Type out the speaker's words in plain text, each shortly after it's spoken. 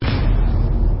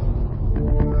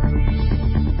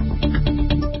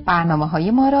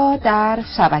برنامه‌های ما را در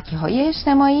شبکه‌های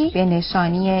اجتماعی به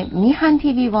نشانی میهن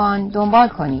تیوی وان دنبال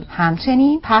کنید.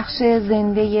 همچنین پخش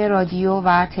زنده رادیو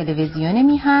و تلویزیون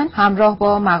میهن همراه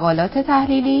با مقالات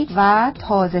تحلیلی و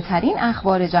تازه‌ترین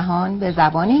اخبار جهان به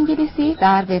زبان انگلیسی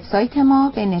در وبسایت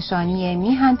ما به نشانی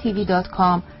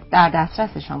mihantv.com در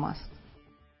دسترس شماست.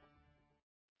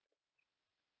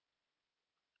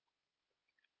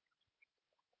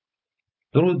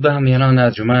 درود به همیهنان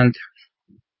ارجمند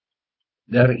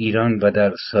در ایران و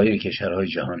در سایر کشورهای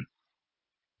جهان.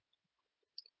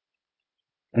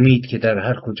 امید که در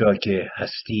هر کجا که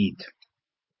هستید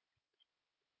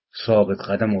ثابت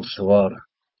قدم و استوار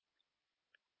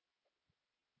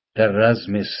در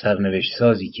رزم سرنوشت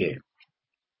سازی که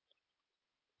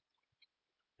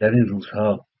در این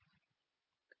روزها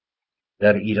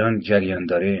در ایران جریان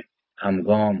داره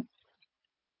همگام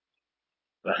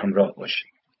و همراه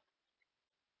باشید.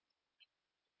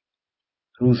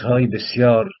 روزهای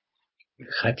بسیار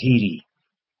خطیری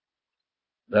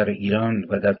در ایران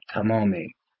و در تمام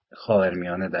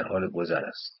خاورمیانه در حال گذر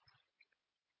است.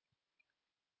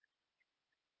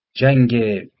 جنگ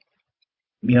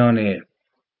میان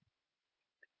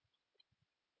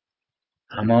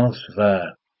حماس و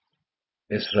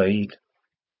اسرائیل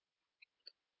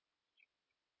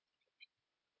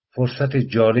فرصت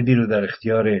جالبی رو در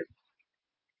اختیار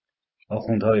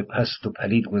آخوندهای پست و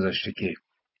پلید گذاشته که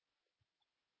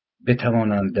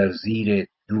بتوانند در زیر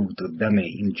دود و دم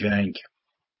این جنگ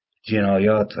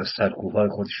جنایات و سرکوب‌های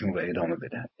خودشون رو ادامه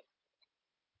بدن.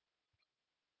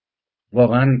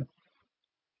 واقعا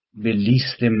به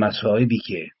لیست مصائبی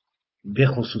که به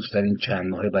خصوص در این چند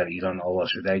ماه بر ایران آواز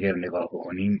شده اگر نگاه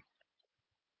بکنیم،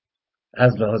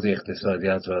 از لحاظ اقتصادی،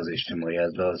 از لحاظ اجتماعی،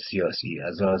 از لحاظ سیاسی،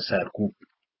 از لحاظ سرکوب،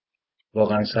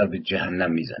 واقعا سر به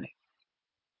جهنم میزنه.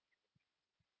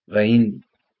 و این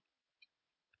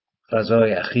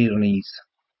فضای اخیر نیز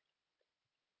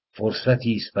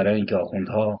فرصتی است برای اینکه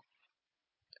آخوندها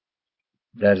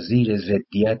در زیر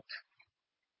ضدیت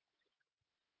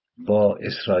با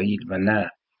اسرائیل و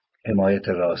نه حمایت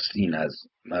راستین از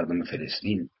مردم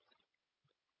فلسطین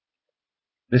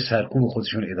به سرکوب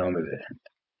خودشون ادامه بدهند.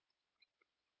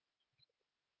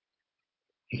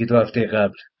 یکی دو هفته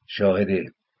قبل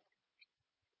شاهد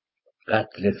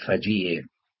قتل فجیع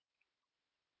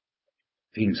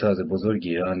فیلمساز بزرگ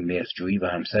ایران مهرجویی و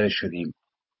همسرش شدیم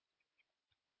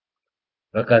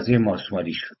و قضیه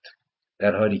ماسمالی شد،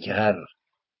 در حالی که هر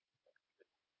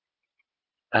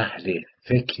اهل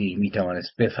فکری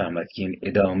میتوانست بفهمد که این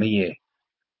ادامه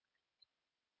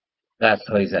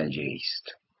قتل‌های زنجیری است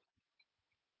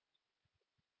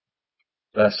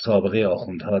و سابقه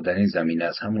آخوندها در این زمینه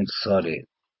از همون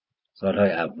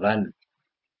سالهای اول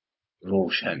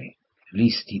روشنه.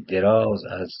 لیستی دراز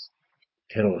از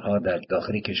ترورها در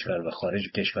داخل کشور و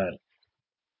خارج کشور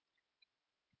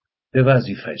به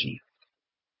وضعی فجیع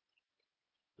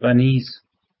و نیز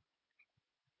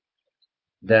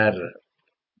در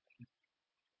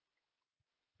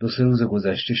دو سه روز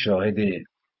گذشته شاهد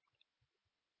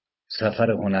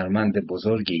سفر هنرمند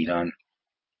بزرگ ایران،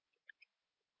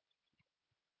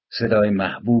 صدای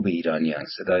محبوب ایرانیان،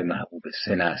 صدای محبوب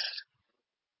سه نسل،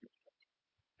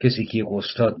 کسی که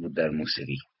استاد بود در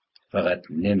موسیقی فقط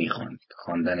نمیخواند،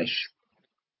 خواندنش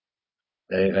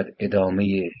در حقیقت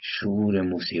ادامه شعور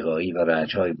موسیقایی و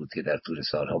رنج‌هایی بود که در طول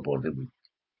سالها برده بود.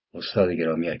 استاد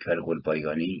گرامی اکبر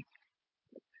گلپایگانی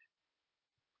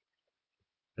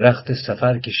رخت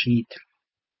سفر کشید،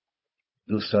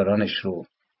 دوستدارانش رو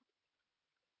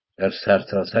در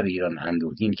سرتاسر ایران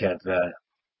اندوهگین کرد و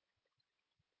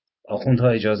آخوندها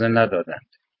اجازه ندادند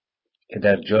که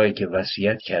در جایی که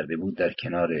وصیت کرده بود در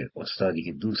کنار استادی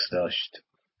که دوست داشت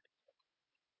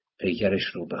پیکرش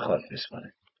رو به خاک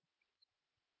بسپارند.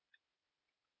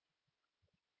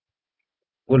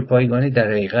 گلپایگانی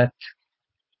در حقیقت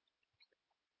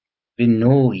به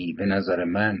نوعی به نظر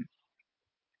من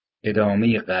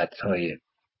ادامه قطعهای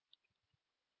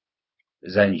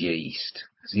زنجیری است.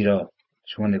 زیرا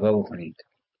شما نگاه بکنید،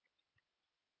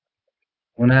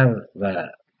 هنر و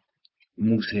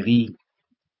موسیقی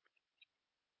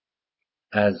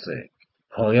از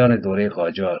پایان دوره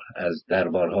قاجار از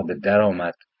دربارها به در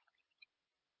آمد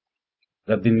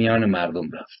و به میان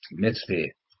مردم رفت، مثل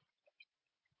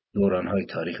دورانهای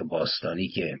تاریخ باستانی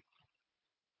که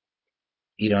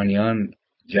ایرانیان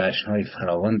جشنهای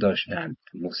فراوان داشتند،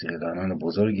 موسیقیدانان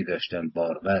بزرگی داشتند،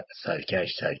 باربد، سرکش،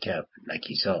 سرکب،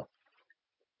 نکیسا،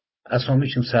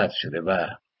 اسامیشون ثبت شده و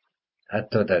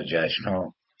حتی در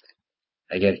جشنها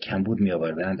اگر کمبود می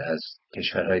آوردند از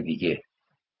کشورهای دیگه،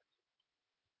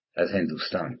 از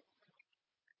هندوستان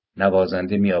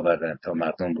نوازنده می آوردند تا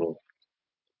مردم رو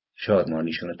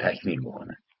شادمانیشون رو تکمیل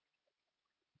بکنند.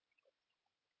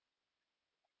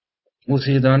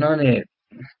 موسیقیدانان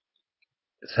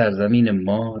سرزمین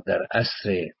ما در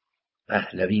عصر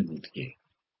پهلوی بود که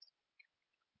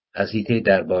از حیطه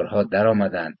دربارها در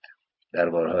آمدند،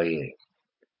 دربارهای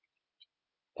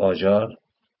قاجار،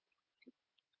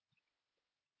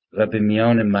 و به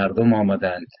میان مردم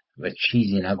آمدند و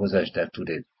چیزی نگذشت در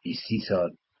طول 20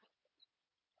 سال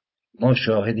ما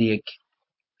شاهد یک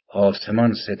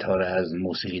آسمان ستاره از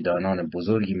موسیقیدانان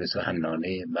بزرگی مثل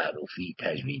حنانه، معروفی،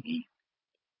 تجویدی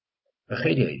و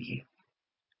خیلی دیگه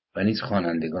و نیز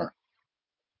خوانندگان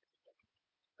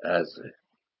از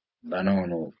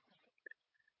بنان و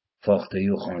فاخته‌ای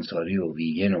و خانساری و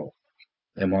ویگن و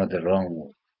عماد رام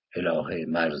و الهه،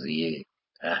 مرضیه،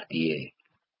 اهدیه،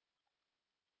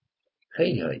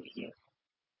 خیلی های دیگه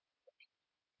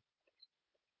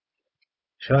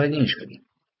شاهدین شدیم.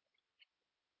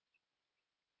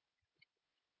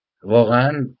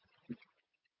 واقعا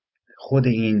خود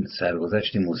این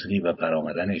سرگذشت موسیقی و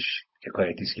برآمدنش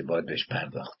حکایتی است که باید بهش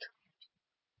پرداخت.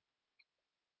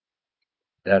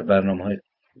 در برنامه‌های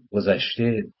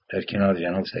گذشته در کنار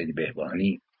جناب سعید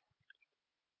بهبانی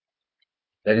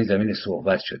در این زمینه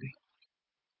صحبت شده.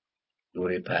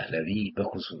 دوره پهلوی به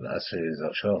خصوص عصر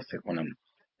رضا شاه فکر کنم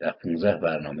در 15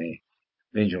 برنامه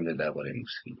به این جمله درباره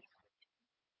موسیقی.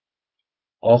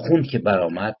 آخوند که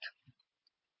برآمد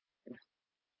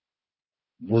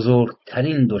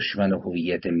بزرگترین دشمن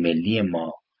هویت ملی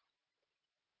ما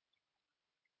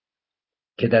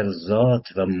که در ذات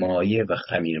و مایه و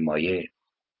خمیرمایه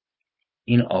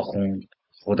این آخوند،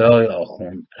 خدای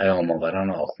آخوند، پیام‌آوران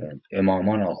آخوند،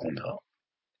 امامان آخوندها،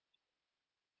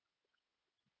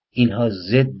 اینها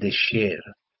ضد شعر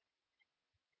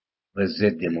و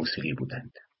ضد موسیقی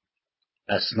بودند.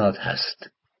 اسناد هست،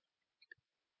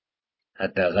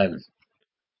 حداقل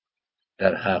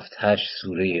در 7-8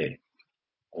 سوره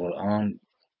قرآن،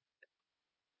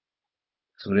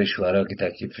 سوره شعرا که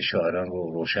تکلیف شاعران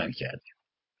رو روشن کرد،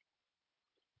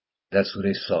 در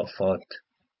سوره صافات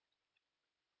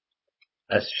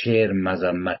از شعر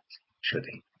مذمت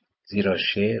شده، زیرا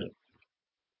شعر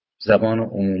زبان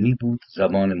عمومی بود،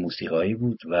 زبان موسیقایی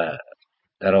بود و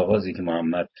در آغازی که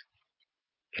محمد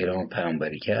اعلام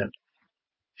پیامبری کرد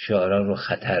شاعران رو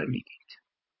خطر میدید.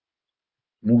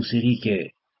 موسیقی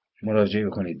که مراجعه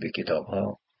کنید به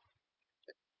کتاب‌ها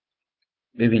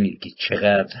ببینید که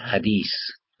چقدر حدیث،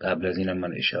 قبل از اینم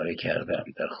من اشاره کردم،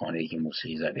 در خانه‌ای که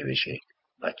موسیقی زده بشه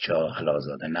بچه‌ها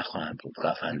حلال‌زاده نخواهند بود،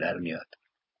 قفن در میاد.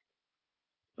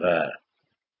 و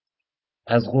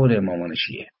از قول امامان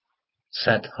شیعه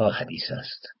صدها حدیث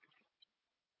است.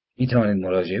 می توانید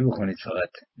مراجعه بکنید، فقط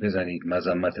بزنید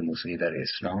مذمت موسیقی در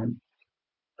اسلام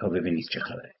تا ببینید چه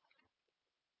خبره.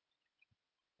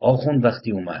 آخوند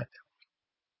وقتی اومد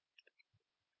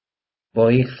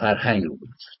با یک فرهنگ رو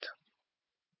بود،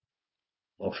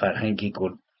 با فرهنگ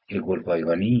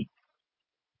گلپایگانی،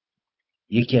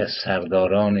 یکی از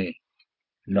سرداران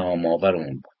نامآور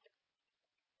اون بود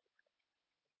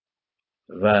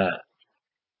و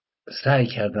سعی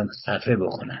کردن خفه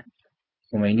بکنن.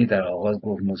 خمینی در آغاز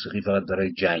گفت موسیقی فقط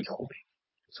برای جنگ خوبه،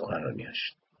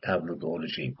 سخنرانیاش طبل و دهل و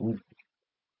شیپور،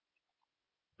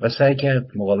 و سعی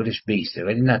کرد مقابلش بیسته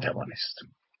ولی نتوانست.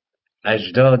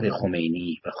 اجداد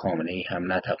خمینی و خامنه‌ای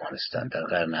هم نتوانستند در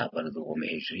قرن اول و دوم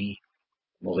هجری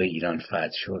موقع ایران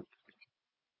فتح شد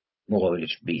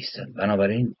مقابلش بیستند.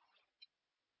 بنابراین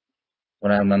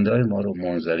هنرمندای ما رو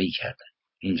منزوی کردن.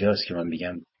 اینجاست که من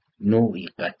میگم نوعی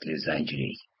قتل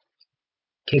زنجیره‌ای.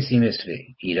 کسی مثل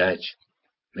ایرج،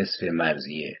 مثل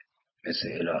مرضیه،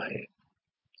 مثل الهه،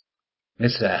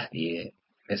 مثل اهدیه،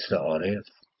 مثل عارف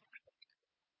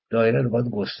دایره رو باید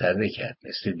گسترده کرد،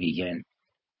 مثل ویگن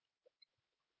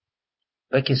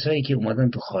و کسایی که اومدن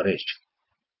تو خارج.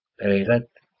 در حقیقت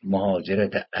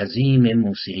مهاجرت عظیم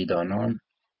موسیقیدانان،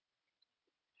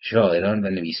 شاعران و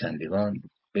نویسندگان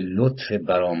به لطف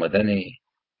برآمدن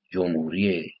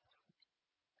جمهوری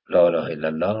لا اله الا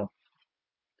الله،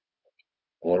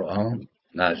 قرآن،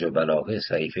 نهج و بلاغه،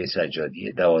 صحیفه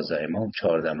سجادیه، 12 امام،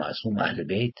 14 معصوم، اهل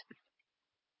بیت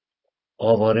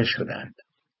آواره شدند.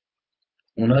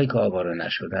 اونایی که آواره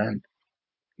نشدند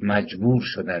مجبور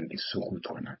شدند که سکوت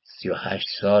کنند. 38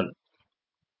 سال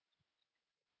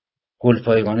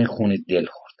گلپایگانی خون دل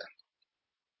خوردن،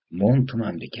 موند تو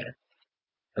مملکت.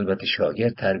 البته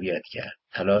شاگرد تربیت کرد،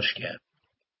 تلاش کرد،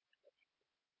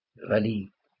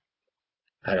 ولی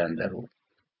پرنده رو،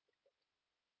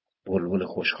 بلبل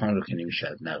خوشخوان رو که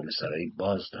نمیشد نغمه سرایی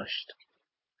باز داشت،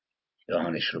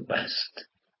 دهانش رو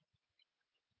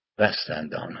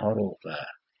بستند دهانها رو و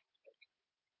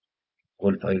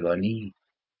گلپایگانی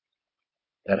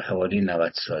در حوالی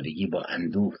 90 سالگی با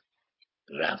اندوه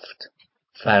رفت.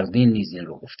 فردین نیز این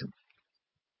رو گفته بود.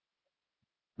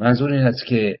 منظور این است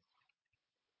که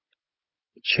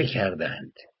چه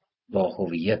کردند با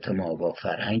هویت ما، با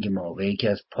فرهنگ ما و یکی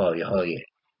از پایه‌های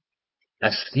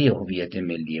اصلی هویت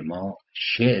ملی ما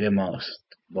شعر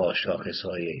ماست با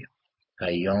شاخص‌های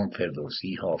خیام،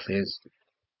 فردوسی، حافظ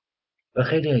و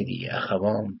خیلی دیگه،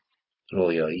 اخوان،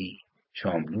 رویایی،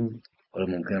 شاملو. حالا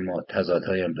ممکنه ما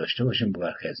تضادهایی هم داشته باشیم با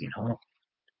برخی از اینها،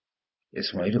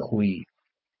 اسماعیل خویی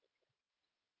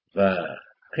و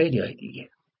خیلی های دیگه.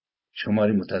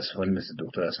 شماری متاسفانه مثل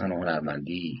دکتر حسن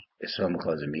هنرمندی، اسلام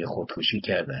کاظمی خودکشی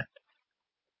کردند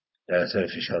در اثر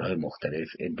فشارهای مختلف.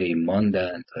 عده‌ای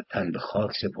ماندند و تن به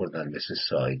خاک سپردند، مثل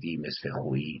ساعدی، مثل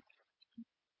خویی،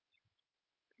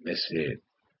 مثل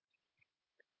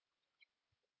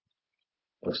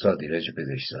استاد ایرج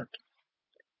پزشکزاد.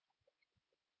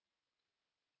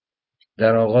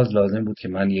 در آغاز لازم بود که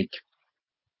من یک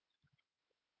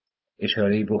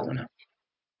اشاره‌ای بکنم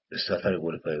به سفر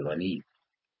گلپایگانی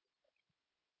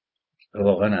و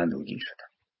واقعا اندوهگین شدم.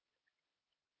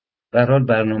 به هر حال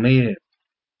برنامه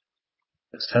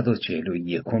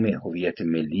 141 هویت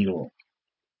ملی رو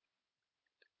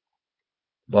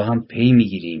با هم پی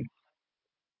میگیریم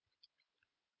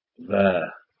و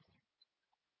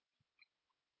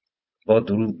با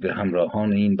درود به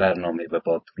همراهان این برنامه و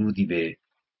با درودی به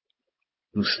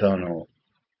دوستان و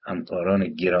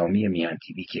همکاران گرامی میهن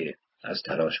تیوی که از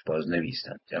تلاش باز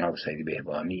نمیستند، جناب سعید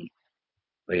بهبانی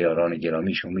و یاران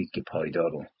گرامیش، امید که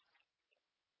پایدار و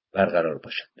برقرار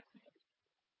باشد.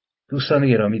 دوستان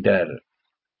گرامی، در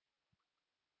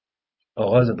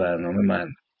آغاز برنامه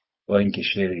من با اینکه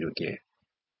شعری رو که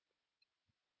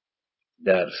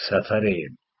در سفر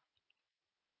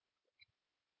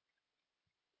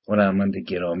هنرمند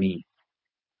گرامی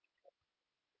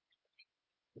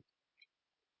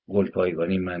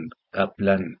گلپایگانی من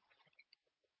قبلا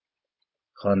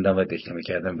خواندم و دکلمه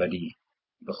کردم، ولی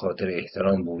به خاطر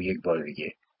احترام به او یک بار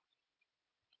دیگه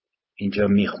اینجا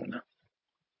میخونم.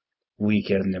 او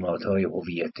یکی از نمادهای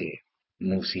هویت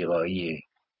موسیقایی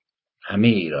همه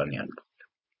ایرانیان بود.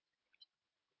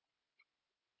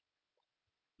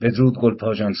 بدرود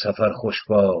گلپاجان، سفر خوش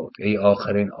باد، ای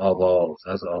آخرین آواز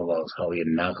از آوازهای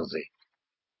نغز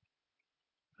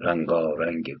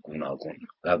رنگارنگ گوناگون.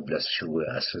 قبل از شروع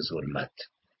عصر ظلمت،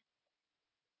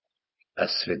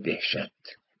 عصر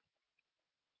دهشت،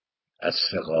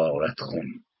 عصر غارت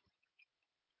خون.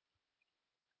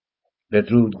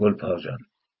 بدرود گلپاجان،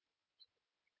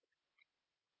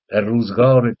 در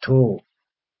روزگار تو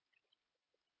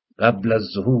قبل از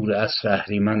ظهور عصر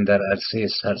اهریمن، در عرصه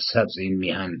سرسبز این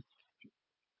میهن،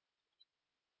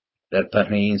 در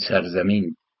پهنه این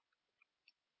سرزمین،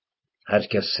 هر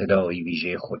کس صدایی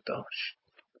ویژه خود داشت.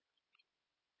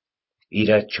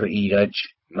 ایرج چو ایرج،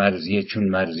 مرزیه چون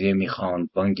مرزیه میخواند،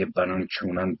 بانگ بنان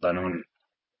چونان بنان.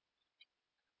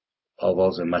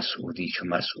 آواز مسعودی چو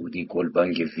مسعودی،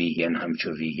 گلبانگ ویگن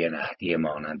همچو ویگن، اهدیه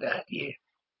مانند اهدیه.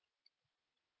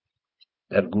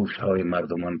 در گوشهای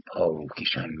مردمان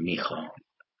پاروکشان میخواند،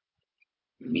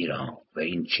 میراند و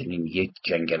این چنین یک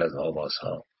جنگل از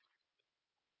آوازها،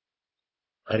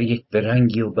 هر یک به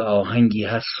رنگی و به آهنگی.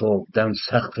 هر صبحدم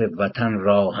سقف وطن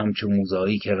را همچو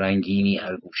موزاییک رنگینی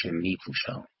هر گوشه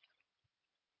میپوشاند.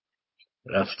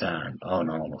 رفتند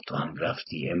آنان و تو هم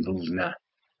رفتی، امروز نه،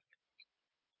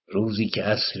 روزی که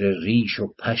عصر ریش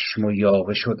و پشم و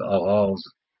یاوه شد آغاز.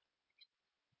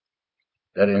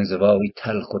 در انزوای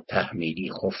تلخ و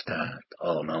تحمیلی خفتند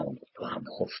آنان و تو هم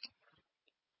خفتی.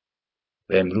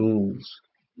 و امروز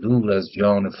دور از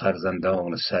جان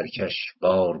فرزندان سرکش،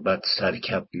 باربد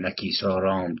سرکب نکیسا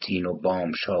رامتین و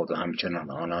بام شاد و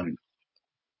همچنان آنان،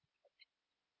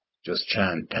 جز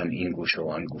چند تن این گوشه و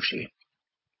آن گوشه،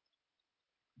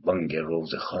 بانگ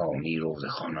روزخوانی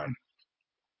روزخوانان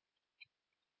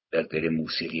در دل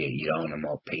موسیقی ایران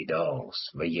ما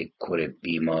پیداست و یک کر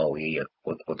بیمایه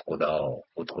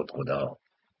قدقدا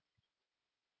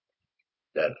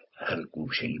در هر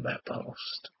گوشه‌ای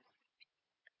برپاست.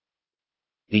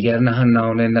 دیگر نه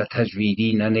حنانه نه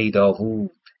تجویدی نه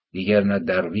نیداوود، دیگر نه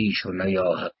درویش و نه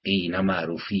یا حقی نه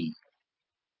معروفی.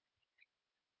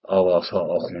 آوازها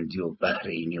آخوندی و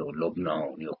بحرینی و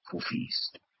لبنانی و کوفی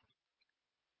است.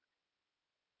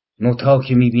 نوتا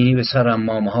که میبینی به سر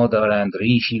امامها دارند،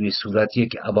 ریشی به صورت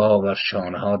یک عبا بر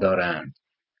شانها دارند.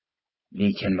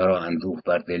 لیکن مرا اندوه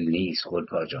بر دل نیست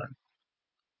گلپاجان،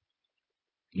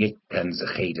 یک تن ز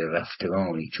خیل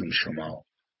رفتگانی چون شما،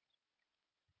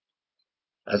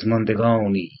 از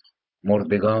ماندگانی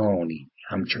مردگانی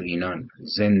همچو اینان،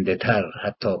 زنده تر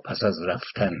حتی پس از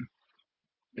رفتن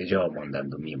به جا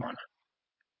ماندند و میمانند.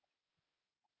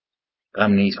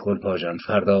 غم نیست گلپاجان،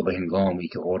 فردا به هنگامی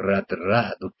که غرد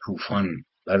رعد و طوفان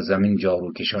بر زمین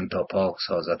جارو کشان تا پاک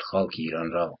سازد خاک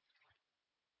ایران را.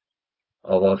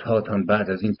 آوازهاتان بعد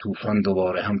از این طوفان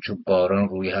دوباره همچو باران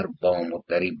روی هر بام و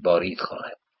دری بارید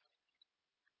خواهد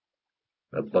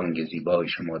و بانگ زیبای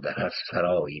شما در هر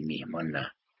سرایی میهمان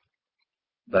نه،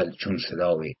 بل چون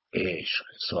صدای عشق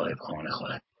صاحب خانه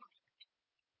خواهد.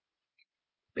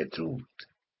 بدرود.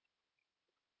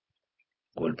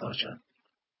 گلپاچان.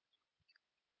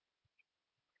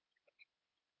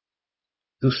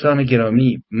 دوستان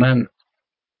گرامی، من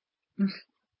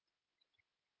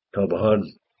تا به حال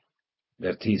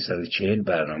در طی 140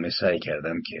 برنامه سعی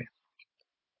کردم که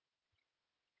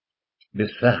به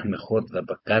فهم خود و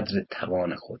به قدر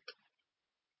توان خود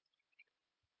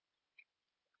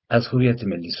از هویت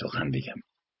ملی سخن بگم.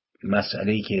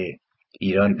 مسئله‌ای که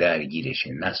ایران درگیرشه،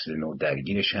 نسل نو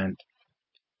درگیرشند،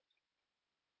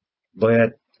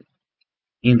 باید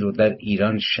این رو در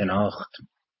ایران شناخت،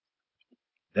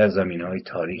 در زمینه‌های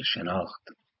تاریخ شناخت،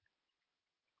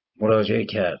 مراجعه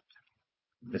کرد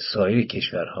به سایر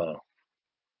کشورها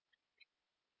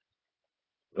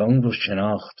و اون رو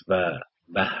شناخت و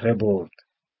بهره برد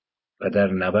و در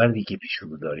نبردی که پیش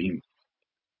رو داریم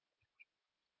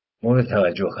مورد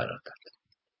توجه قرار داد.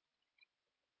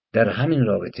 در همین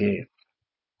رابطه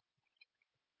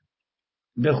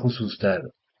به خصوص در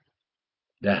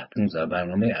 10-15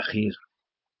 برنامه اخیر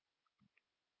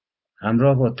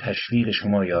همراه با تشویق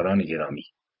شما یاران گرامی،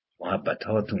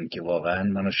 محبتاتون که واقعا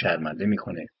منو شرمنده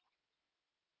میکنه،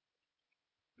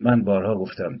 من بارها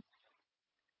گفتم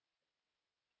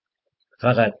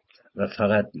فقط و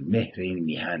فقط مهر این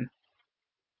میهن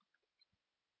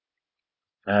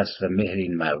هست و مهر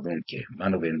این مردم که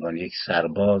منو به عنوان یک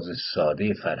سرباز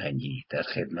ساده فرهنگی در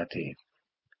خدمت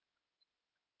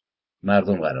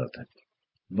مردم قرار داد،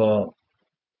 با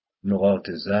نقاط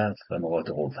ضعف و نقاط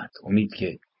قوت. امید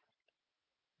که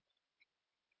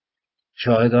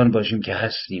شاهدان باشیم که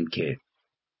هستیم که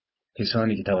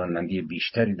کسانی که توانمندی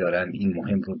بیشتری دارند این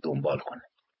مهم رو دنبال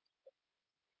کنند.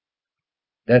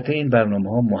 در طی این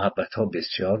برنامه‌ها محبت‌ها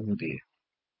بسیار بوده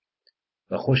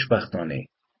و خوشبختانه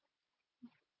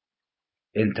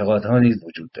انتقادها نیز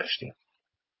وجود داشته.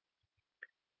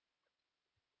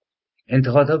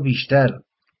 انتقادها بیشتر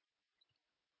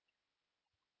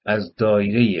از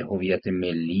دایره هویت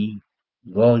ملی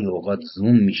گاهی اوقات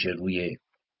زوم میشه روی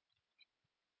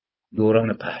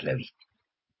دوران پهلوی.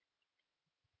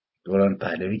 دوران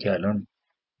پهلوی که الان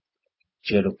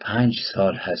 45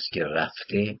 سال هست که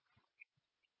رفته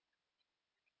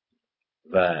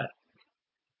و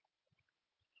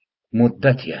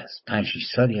مدتی هست،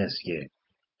 5-6 سالی هست که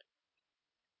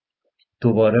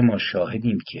دوباره ما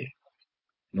شاهدیم که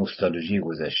نوستالژی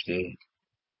گذشته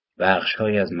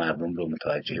بخش‌هایی از مردم رو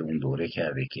متوجه اون دوره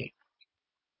کرده که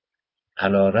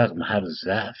علی‌رغم هر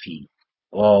ضعفی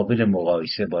قابل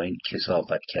مقایسه با این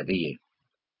کثافتکده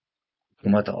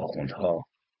حکومت آخوندها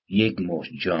یک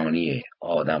مشت جانی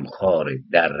آدمخوار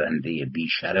درنده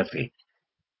بیشرف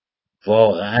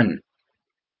واقعاً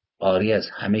عاری از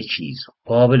همه چیز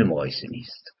قابل مقایسه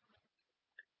نیست.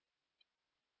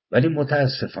 ولی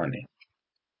متاسفانه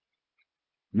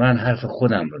من حرف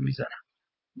خودم رو میزنم،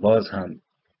 باز هم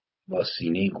با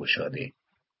سینه گشاده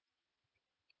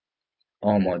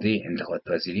آماده انتقاد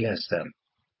پذیری هستم،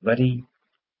 ولی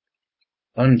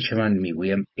آنچه من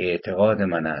میگویم اعتقاد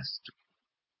من است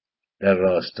در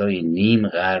راستای نیم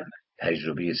قرن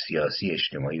تجربه سیاسی،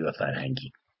 اجتماعی و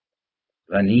فرهنگی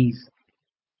و نیز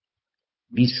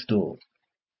 26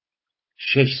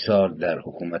 سال در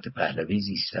حکومت پهلوی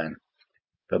زیستن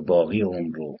و باقی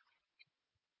عمر رو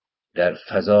در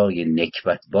فضای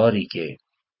نکبتباری که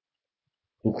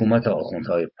حکومت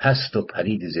آخوندهای پست و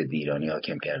پلید ضد ایرانی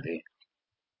حاکم کرده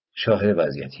شاهد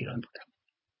وضعیت ایران بودم.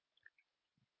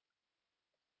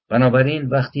 بنابراین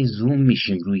وقتی زوم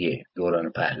میشیم روی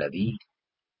دوران پهلوی،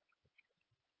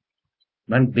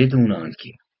 من بدون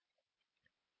آنکه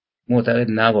معتقد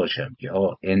نباشم که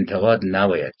آقا انتقاد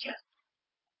نباید کرد،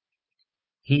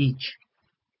 هیچ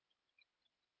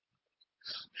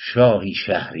شاهی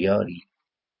شهریاری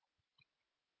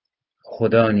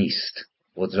خدا نیست،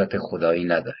 قدرت خدایی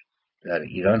نداره. در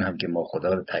ایران هم که ما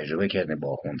خدا رو تجربه کردیم،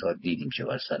 با آخوندها دیدیم چه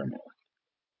بر سر ما.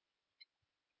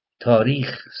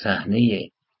 تاریخ صحنه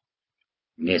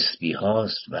نسبی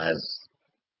هاست و از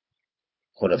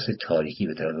خلاصه تاریکی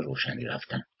به طرف روشنی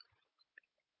رفتن.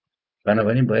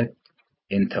 بنابراین باید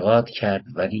انتقاد کرد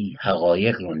ولی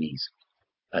حقایق رو نیز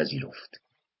پذیرفت.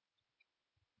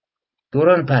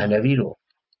 دوران پهلوی رو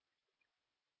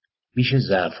میشه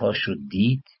ضعف‌هاش رو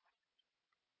دید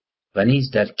و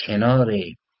نیز در کنار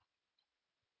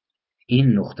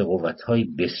این نقطه قوت‌های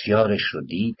بسیارش رو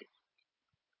دید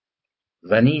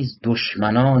و نیز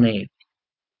دشمنان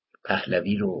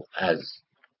پهلوی رو از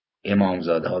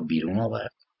امامزاده ها بیرون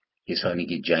آورد، کسانی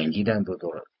که جنگیدن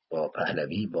با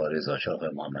پهلوی، با رضاشاه و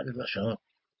محمد رضاشاه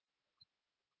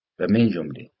و من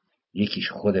جمله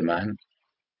یکیش خود من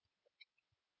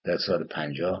در سال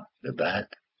 50 به بعد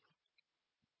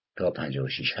تا 56-7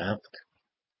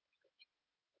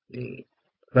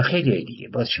 و خیلی دیگه.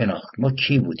 باز شناخت ما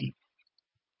کی بودیم.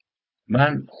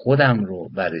 من خودم رو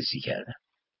بررسی کردم،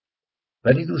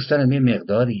 ولی دوستانم یه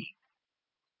مقداری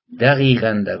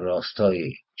دقیقاً در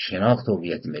راستای شناخت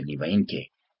هویت ملی و این که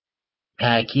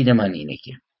تأکید من اینه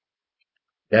که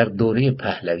در دوره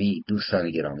پهلوی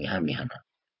دوستان گرامی هم میهنم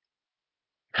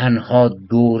تنها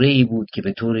دوره‌ای بود که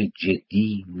به طور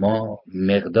جدی ما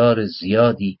مقدار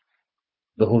زیادی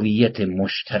به هویت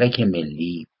مشترک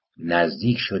ملی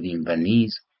نزدیک شدیم و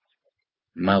نیز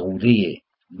مقوله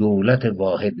دولت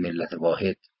واحد ملت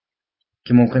واحد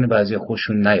که ممکنه بعضی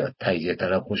خوششون نیاد، تجزیه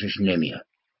طلب خوشش نمیاد،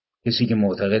 کسی که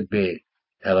معتقد به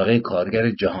طبقه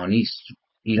کارگر جهانی است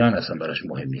ایران اصلا براش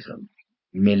مهم نیست،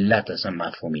 ملت اصلا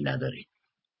مفهومی نداره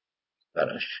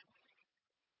براش.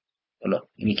 حالا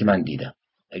اینی که من دیدم،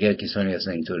 اگر کسانی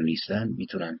اصلا اینطور نیستن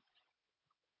میتونن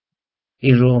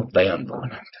این رو بیان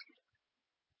بکنند.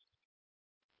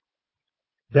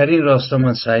 در این راستا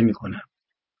من سعی میکنم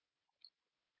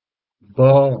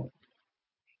با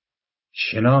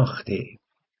شناخت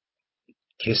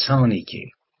کسانی که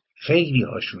خیلی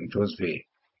هاشون جزو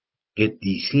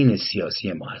قدیسین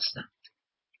سیاسی ما هستند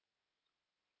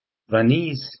و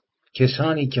نیز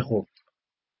کسانی که خب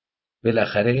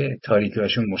بالاخره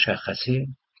تاریکیهاشون مشخصه،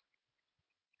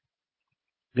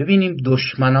 ببینیم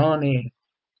دشمنان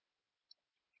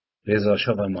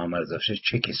رضاشاه و محمد رضاشاه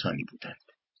چه کسانی بودند.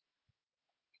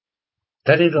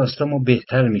 در این راستا ما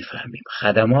بهتر میفهمیم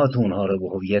خدمات اونها رو به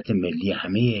هویت ملی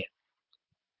همه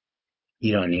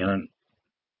ایرانیان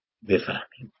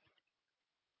بفهمیم.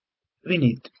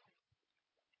 ببینید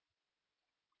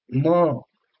ما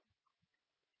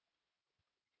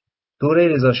دوره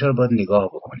رضاشاه رو باید نگاه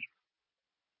بکنیم.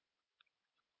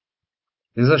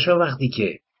 رضاشاه وقتی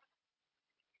که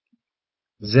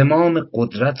زمام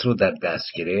قدرت رو در دست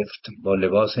گرفت با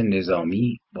لباس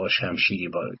نظامی، با شمشیری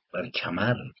بر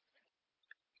کمر،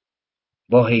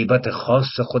 با هیبت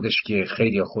خاص خودش که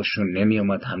خیلی خوششون نمی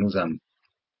اومد، هنوزم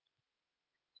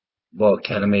با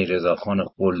کلمه رضاخان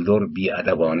قلدر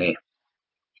بی‌ادبانه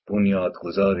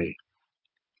بنیادگذار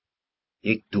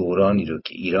یک دورانی رو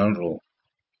که ایران رو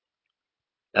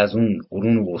از اون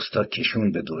قرون وسطا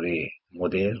کشون به دوره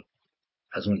مدرن،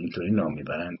 از اون اینطوری نام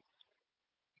میبرند.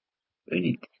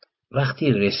 ببینید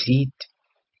وقتی رسید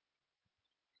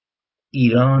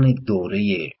ایران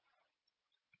دوره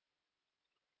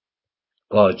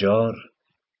قاجار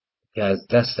که از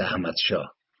دست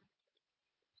احمدشاه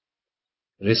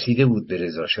رسیده بود به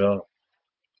رضاشاه،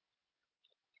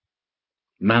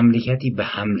 مملکتی به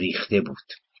هم ریخته بود.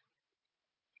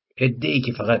 عده‌ای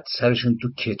که فقط سرشون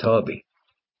تو کتابه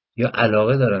یا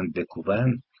علاقه دارن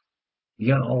بکوبن،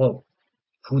 میگن آقا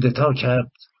کودتا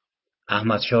کرد،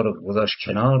 احمدشاه رو گذاشت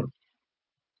کنار،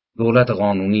 دولت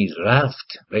قانونی رفت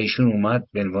و ایشون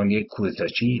اومد به عنوان یک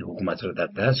کودتاچی حکومت رو در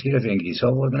دست گرفت، انگلیس‌ها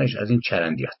آوردنش، از این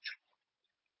چرندیات.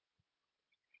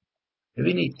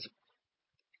 ببینید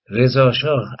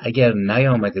رضاشاه اگر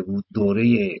نیامده بود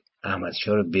دوره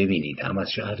احمدشاه رو ببینید،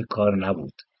 احمدشاه اهل کار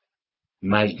نبود،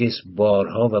 مجلس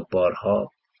بارها و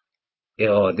بارها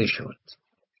اعاده شد،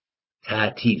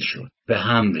 تعطیل شد، به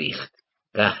هم ریخت،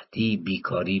 قحطی،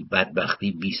 بیکاری،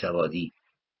 بدبختی، بیسوادی،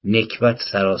 نکبت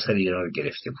سراسر ایران رو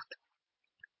گرفته بود.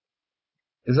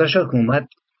 رضاشاه که اومد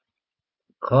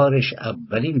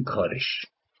اولین کارش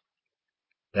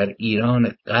در ایران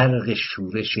غرق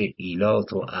شورش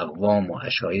ایلات و اقوام و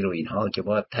اشایر و اینها که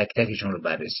باید تک تکشون رو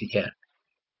بررسی کرد،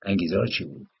 انگیزه ها چی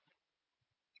بود؟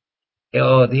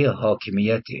 اعاده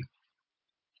حاکمیت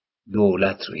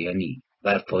دولت رو، یعنی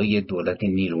برپایی دولت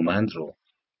نیرومند رو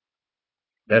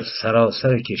در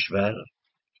سراسر کشور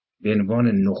به عنوان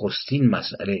نخستین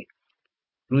مسئله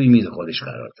روی میز خودش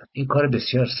قرار داد. این کار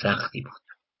بسیار سختی بود.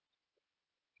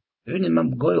 ببینید من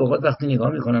گاهی اوقات وقتی نگاه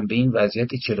میکنم به این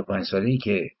وضعیت 45 ساله‌ای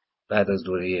که بعد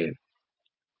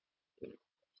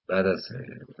از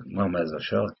محمد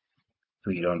رضاشاه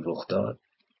تو ایران رخ داد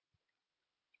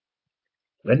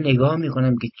و نگاه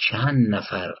میکنم که چند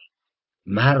نفر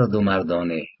مرد و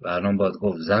مردانه و الان باید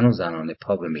گفت زن و زنانه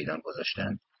پا به میدان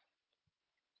گذاشتن،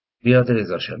 بیاد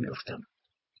رضاشاه میفتم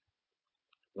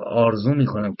و آرزو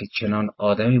میکنم که چنان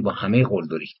آدمی با همه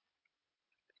قلدری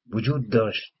وجود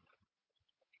داشت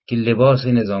که لباس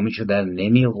نظامیشو در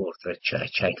نمی آورد و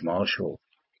چکمه‌هاشو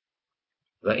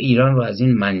و ایران رو از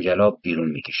این منجلاب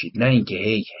بیرون میکشید، نه اینکه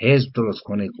هی حزب درست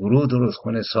کنه، گروه درست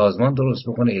کنه، سازمان درست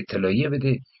بکنه، اطلاعیه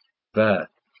بده و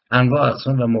انواع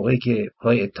اقسام، و موقعی که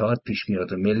پای اتحاد پیش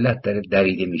میاد و ملت داره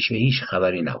دریده میشه هیچ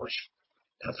خبری نباشه.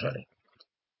 تفرقه.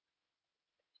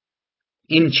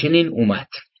 این چنین اومد.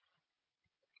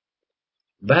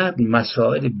 بعد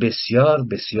مسائل بسیار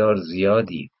بسیار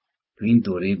زیادی تو این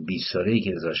دوره 20 ساله‌ای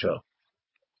که رضا شاه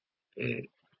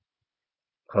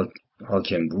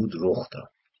حاکم بود رخ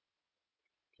داد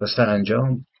و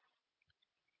سرانجام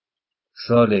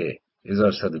سال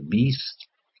 1120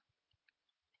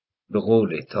 به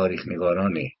قول تاریخ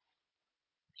نگاران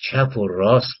چپ و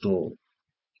راست و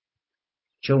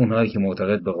چه اونهایی که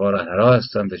معتقد به غار حرا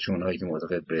هستند و چه اونهایی که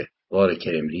معتقد به غار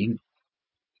کرملین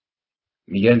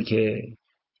میگن که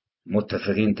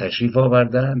متفقین تشریف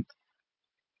آوردند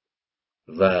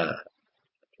و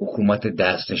حکومت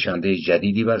دست نشانده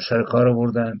جدیدی بر سر کار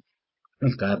آوردند.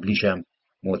 قبلیش هم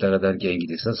معتقدند که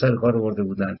انگلیس‌ها سر کار آورده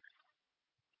بودند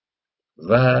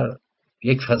و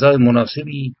یک فضای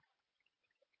مناسبی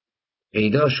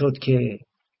پیدا شد که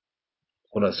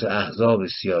خلاصه احزاب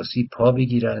سیاسی پا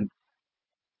بگیرند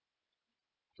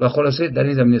و خلاصه در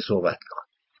این زمینه صحبت می‌کنند.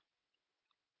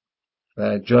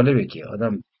 و جالبه که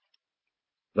آدم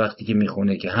وقتی که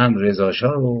میخونه که هم رضا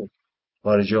شاه رو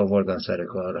خارجی آوردن سر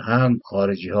کار، هم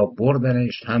خارجی ها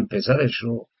بردنش، هم پسرش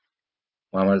رو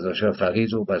محمد رضا شاه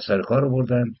فقید رو بر سر کار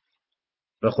آوردن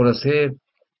و خلاصه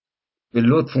به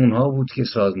لطف اونها بود که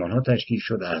سازمان ها تشکیل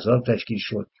شد، احزاب تشکیل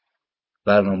شد،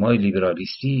 برنامه‌های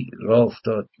لیبرالیستی راه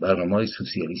افتاد، برنامه‌های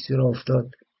سوسیالیستی راه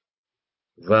افتاد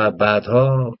و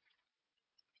بعدها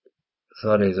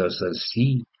سال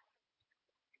 1330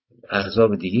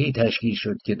 احزاب دیگه‌ای تشکیل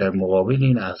شد که در مقابل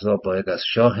این احزاب باید از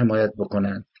شاه حمایت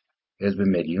بکنند. حزب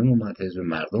میلیون اومد، حزب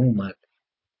مردم اومد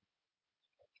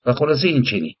و خلاصه این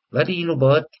چنین. ولی اینو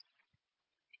باید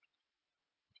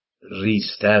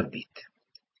ریزتر دید.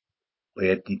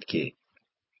 باید دید که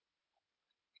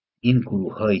این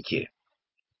گروه هایی که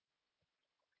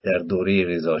در دوره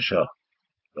رضا شاه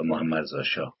و محمد رضا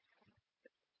شاه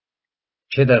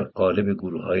چه در قالب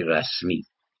گروه های رسمی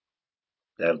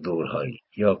در دورهای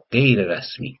یا غیر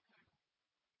رسمی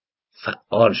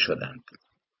فعال شدند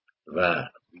و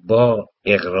با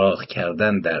اغراق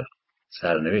کردن در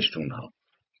سرنوشت اونها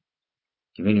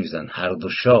که می نویسند هر دو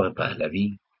شاه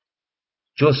پهلوی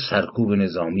جز سرکوب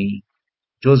نظامی،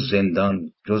 جز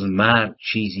زندان، جز مرگ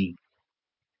چیزی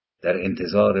در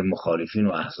انتظار مخالفین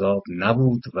و احزاب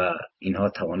نبود و اینها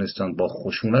توانستند با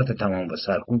خشونت تمام و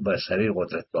سرکوب بر سریر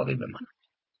قدرت باقی بمانند.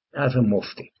 حرف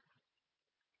مفته.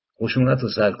 خشونت و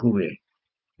سرکوب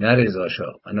نه رضا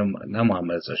شاه نه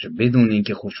محمد رضا شاه بدون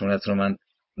اینکه خشونت رو من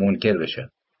منکر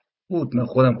بشم بود. من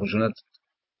خودم خشونت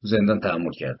زندان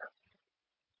تحمل کردم.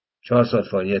 4 سال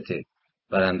فعالیت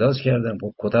برانداز کردم،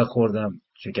 کتک خوردم،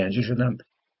 شکنجه شدم،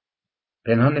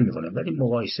 پنهان نمی کنم. ولی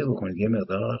مقایسه بکنید یه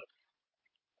مقدار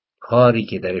کاری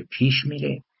که در پیش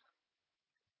میره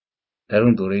در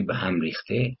اون دوره به هم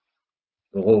ریخته،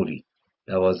 به قولی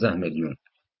 12 میلیون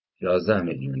 11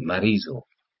 میلیون مریض و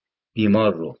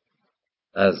بیمار رو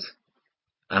از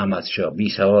احمد شاه بی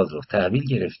سواد رو تحویل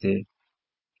گرفته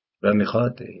و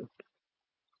میخواد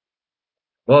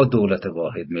با دولت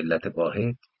واحد ملت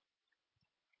واحد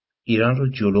ایران رو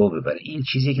جلو ببره. این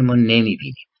چیزی که ما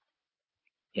نمیبینیم،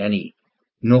 یعنی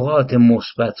نقاط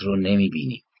مثبت رو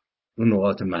نمیبینیم، اون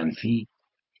نقاط منفی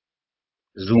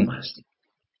زوم هستیم.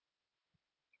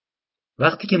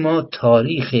 وقتی که ما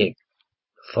تاریخ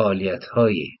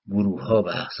فعالیت‌های گروه‌ها و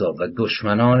احزاب و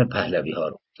دشمنان پهلوی‌ها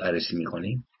رو بررسی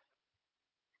می‌کنیم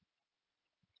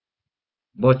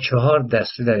با 4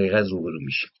 دسته در حقیقت روبرو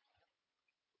میشیم.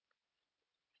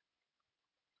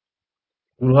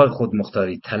 گروه‌های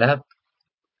خودمختاری طلب،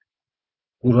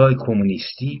 گروه‌های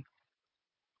کمونیستی،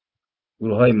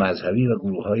 گروه‌های مذهبی و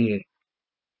گروه‌های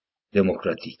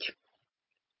دموکراتیک.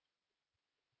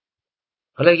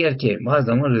 حالا اگر که ما از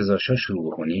زمان رضا شاه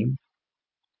شروع بکنیم،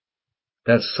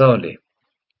 در سال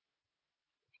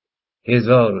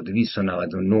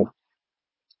 1299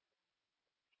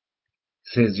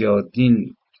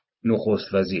 ضیاءالدین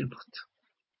نخست وزیر بود.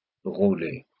 به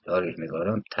قول تاریخ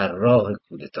نگاران طراح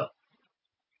کودتا.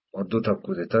 ما 2 تا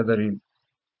کودتا داریم،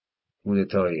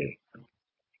 کودتای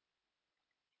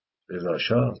رضا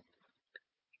شاه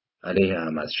علیه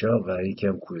احمد شاه و یکی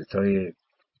هم کودتای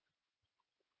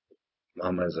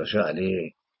محمد رضا شاه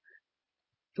علیه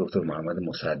دکتر محمد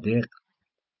مصدق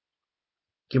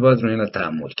که باید رو اینا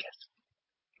تحمل کرد.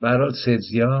 به هر حال سید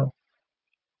ضیا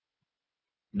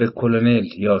به کلونل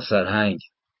یا سرهنگ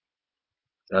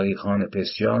دقیقخان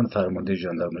پسیان فرمانده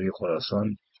ژاندارمری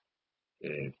خراسان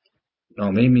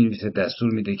نامه‌ای می‌نویسه،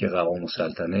 دستور میده که قوام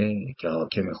السلطنه که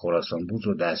حاکم خراسان بود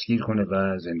رو دستگیر کنه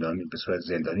و زندانی به صورت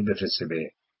زندانی بفرسته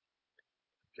به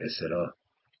اصطلاح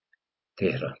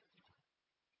تهران.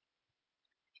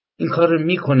 این کار رو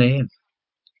میکنه.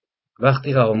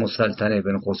 وقتی قوام السلطنه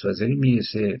به نخست وزیری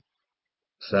میرسه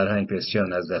سرهنگ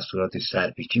پسیان از دستورات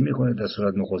سرپیچی میکنه،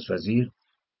 دستورات نخست وزیر،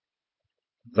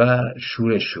 و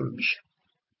شورش شروع میشه.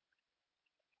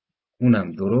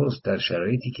 اونم درست در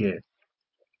شرایطی که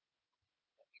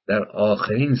در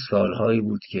آخرین سالهایی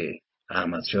بود که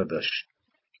احمدشاه داشت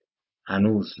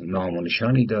هنوز نام و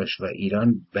نشانی داشت و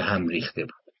ایران به هم ریخته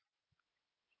بود.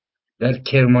 در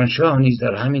کرمانشاه نیز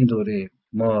در همین دوره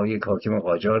ما یک حاکم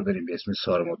قاجار داریم به اسم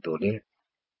سارم‌الدوله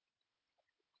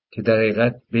که در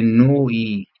حقیقت به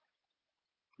نوعی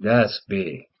دست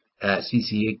به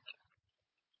تأسیس یک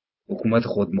حکومت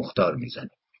خودمختار میزنه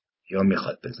یا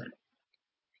میخواد بزنه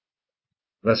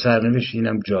و سرنوشت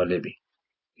اینم جالبه.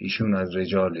 ایشون از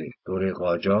رجال دوره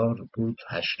قاجار بود،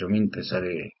 8مین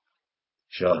پسر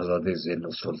شاهزاده ظل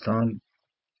السلطان،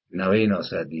 نوه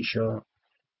ناصرالدین شاه.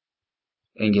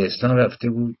 انگلستان رفته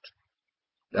بود،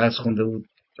 درس خونده بود،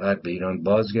 بعد به ایران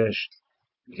بازگشت.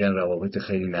 میگن روابط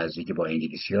خیلی نزدیکی با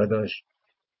انگلیسی‌ها داشت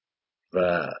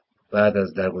و بعد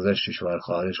از درگذشت شوهر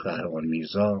خواهرش قهرمان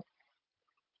میرزا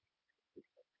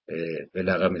به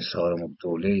لقب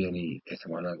سارم‌الدوله، یعنی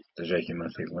احتمالاً تا جایی که من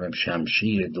فکر کنم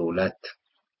شمشیر دولت،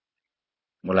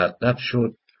 ملقب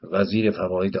شد. وزیر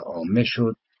فواید عامه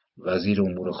شد، وزیر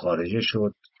امور خارجه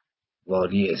شد،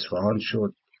 والی اصفهان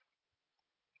شد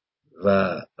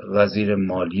و وزیر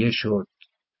مالیه شد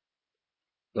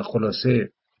و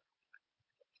خلاصه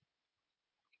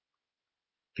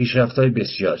پیشرفت‌های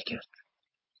بسیار کرد.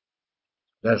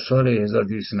 در سال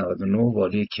 1299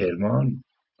 والی کرمان،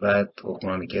 بعد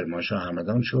حکمران کرمانشاه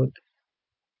همدان شد،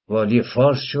 والی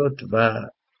فارس شد و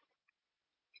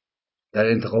در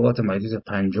انتخابات مجلس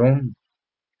پنجم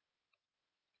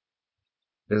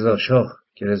رضاشاه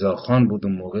که رضاخان بود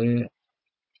اون موقع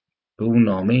به اون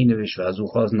نامه‌ای نوشت و از او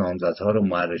خواست نامزدها رو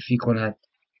معرفی کند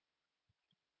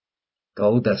تا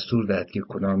او دستور دهد که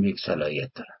کدام یک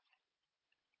صلاحیت دارد.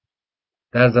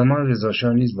 در زمان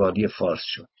رضاشاه نیز والی فارس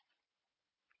شد.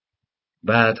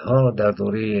 بعدها در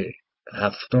دوره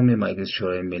 7م مجلس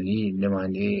شورای ملی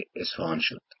نماینده اصفهان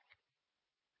شد.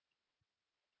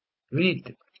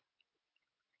 ببینید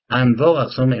انواع و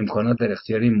اقسام امکانات در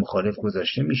اختیار این مخالف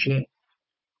گذاشته میشه.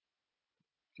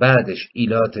 بعدش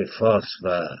ایلات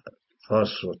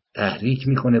فارس رو تحریک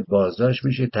میکنه، بازداشت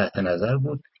میشه، تحت نظر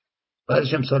بود.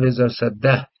 بعدش هم سال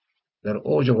 1110 در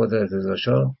اوج قدرت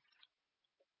رضاشاه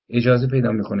اجازه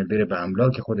پیدا میکنه بره به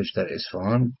املاک خودش در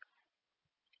اصفهان.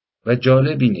 و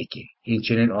جالب اینه که این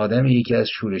چنین آدمی، یکی از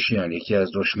شورشیان، یکی از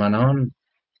دشمنان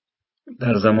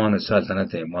در زمان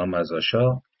سلطنت محمد رضا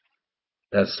شاه،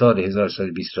 در سال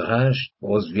 1128 به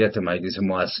عضویت مجلس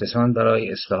مؤسسان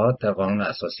برای اصلاحات در قانون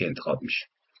اساسی انتخاب میشه.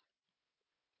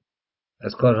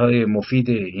 از کارهای مفید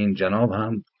این جناب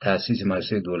هم تأسیس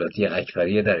مدرسه دولتی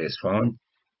اکبریه در اصفهان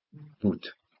بود.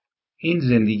 این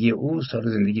زندگی او، سال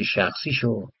زندگی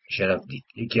شخصیشو شرف دید.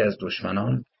 یکی از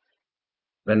دشمنان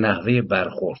و نحوه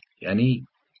برخورد، یعنی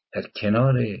در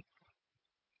کنار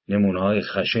نمونه‌های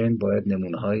خشن باید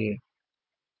نمونه‌های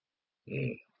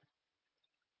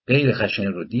غیر خشن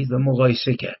رو دید و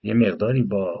مقایسه کرد یه مقداری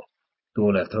با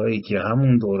دولت‌هایی که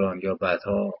همون دوران یا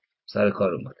بعدها سر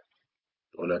کار اومد.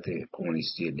 دولت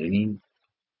کمونیستی لنین،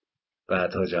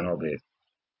 بعدها جناب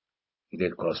فیدل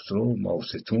کاسترو، مائو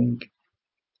تونگ،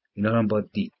 اینا هم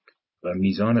باید دید و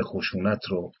میزان خشونت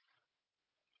رو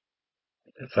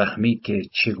فهمید که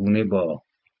چگونه با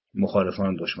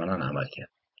مخالفان دشمنان عمل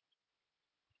کرد.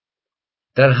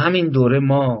 در همین دوره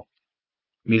ما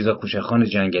میرزا کوچکخان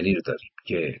جنگلی رو داریم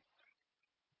که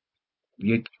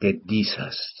یک قدیس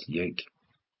هست، یک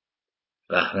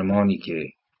قهرمانی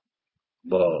که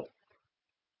با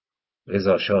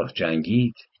رضاشاه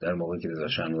جنگید در موقعی که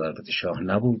رضاشاه البته شاه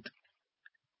نبود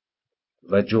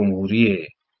و جمهوری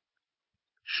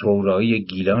شورایی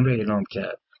گیلان را اعلام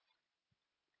کرد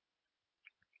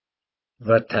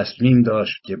و تصمیم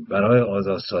داشت که برای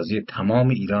آزادسازی تمام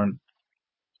ایران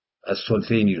از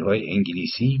سلطه نیروهای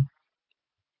انگلیسی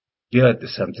بیاید به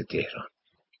سمت تهران.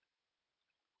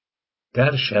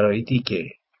 در شرایطی که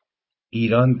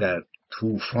ایران در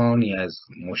طوفانی از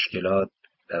مشکلات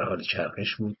در حال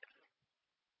چرخش بود،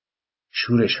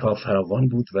 شورش ها فراوان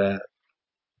بود و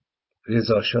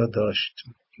رضاشاه داشت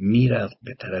میرفت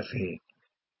به طرف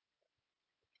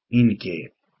این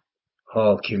که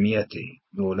حاکمیت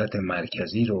دولت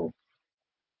مرکزی رو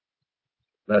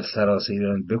بر سراسر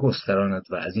ایران بگستراند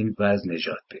و از این وضع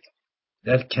نجات بده.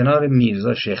 در کنار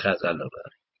میرزا شیخ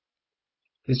عزال‌آباد،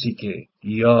 کسی که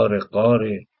یار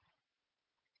غار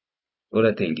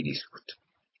دولت انگلیس بود،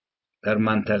 در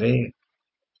منطقه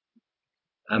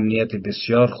امنیت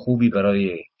بسیار خوبی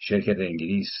برای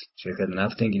شرکت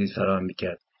نفت انگلیس فراهم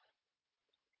میکرد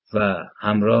و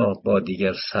همراه با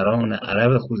دیگر سران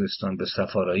عرب خوزستان به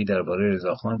سفارایی درباره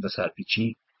رضاخان و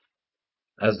سرپیچی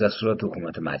از دستورات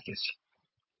حکومت مرکزی.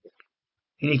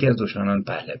 این یکی از دشمنان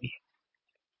پهلویه.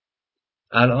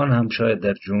 الان هم شاید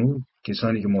در جنوب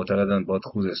کسانی که معتقدند باید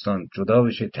خوزستان جدا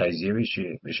بشه، تجزیه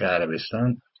بشه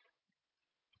عربستان،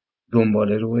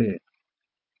 دنباله روی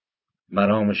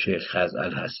مرام شیخ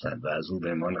خزعل هستند و از او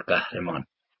به عنوان قهرمان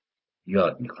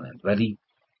یاد میکنند، ولی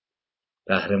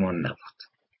قهرمان نبود.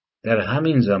 در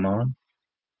همین زمان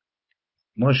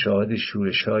ما شاهد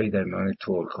شورش‌هایی در میان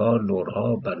ترک‌ها،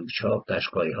 لرها، بلوچ‌ها،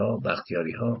 قشقایی‌ها،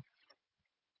 بختیاری‌ها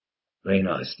و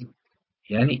اینا هستیم.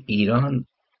 یعنی ایران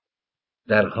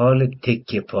در حال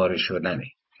تکه پاره شدنه.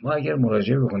 ما اگر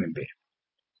مراجعه بکنیم به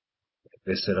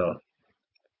اصطلاح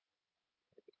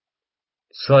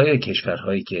سایر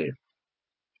کشورهایی که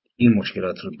این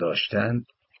مشکلات رو داشتند،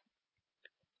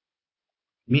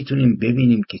 میتونیم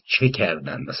ببینیم که چه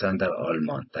کردن. مثلا در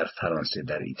آلمان، در فرانسه،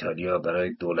 در ایتالیا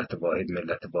برای دولت واحد،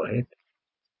 ملت واحد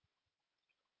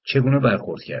چگونه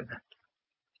برخورد کردند.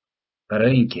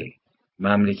 برای اینکه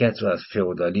مملکت رو از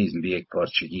فئودالیسم به یک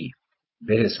پارچگی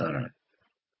برسانند،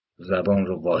 زبان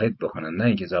رو واحد بکنن، نه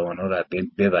اینکه زبان‌ها رو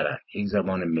ببرن. یک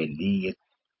زبان ملی، یک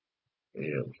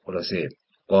خلاصه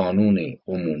قانون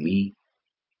عمومی،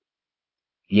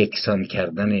 یکسان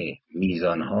کردن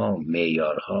میزان‌ها،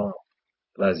 معیارها،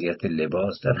 وضعیت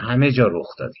لباس در همه جا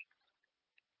رخ داده.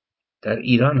 در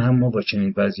ایران هم ما با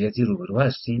چنین وضعیتی روبرو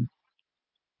هستیم،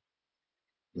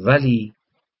 ولی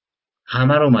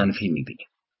همه رو منفی می‌بینیم،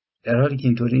 در حالی که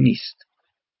اینطوری نیست.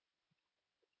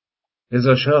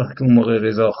 رضا شاه که اون موقع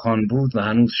رضا خان بود و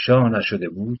هنوز شاه نشده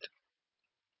بود،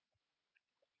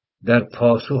 در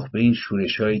پاسخ به این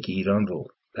شورش‌هایی که ایران رو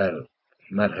در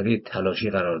مرحله تلاشی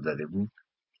قرار داده بود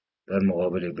در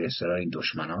مقابل به اصطلاح این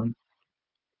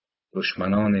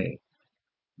دشمنان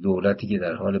دولتی که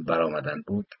در حال برآمدن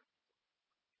بود،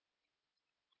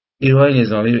 نیروهای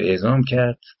نظامی رو اعزام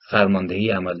کرد.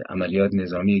 فرماندهی عملیات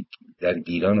نظامی در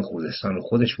گیلان و خوزستان رو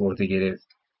خودش به عهده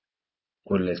گرفت.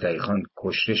 کل تایخان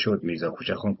کشته شد، میرزا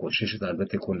کوچکخان کشته شد.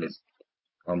 البته کل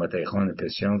محمد خان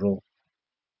پسیان رو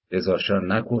رضا شاه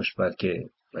نکشت، بلکه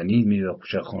و نیز میرزا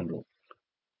کوچکخان رو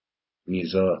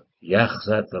میرزا یخ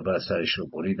زد و بعد سرش رو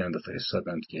بریدند و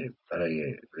فرستادند که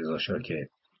برای رضا شاه که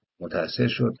متأثر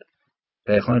شد.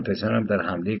 تایخان پسیان هم در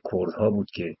حمله کردها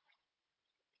بود که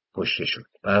کشته شد.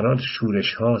 به هر حال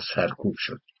شورش‌ها سرکوب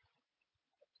شد.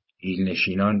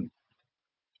 ایل‌نشینان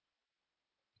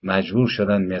مجبور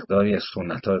شدن مقداری از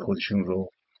سنت‌های خودشون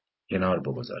رو کنار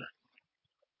بگذارن.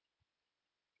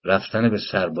 رفتن به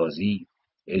سربازی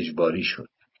اجباری شد.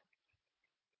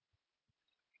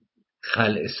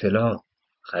 خلع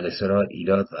سلاح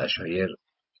ایلات و عشایر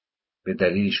به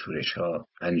دلیل شورش‌ها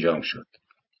انجام شد.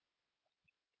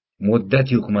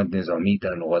 مدتی حکومت نظامی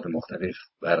در نقاط مختلف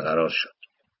برقرار شد.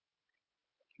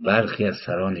 برخی از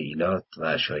سران ایلات و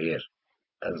عشایر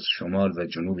از شمال و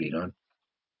جنوب ایران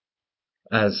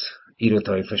از ایل و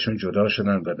طایفشون جدا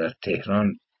شدن و در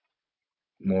تهران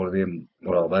مورد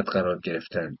مراقبت قرار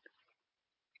گرفتند.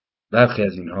 برخی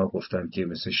از اینها گفتند که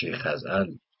مثل شیخ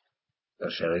خزعل در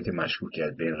شرایط مشکوک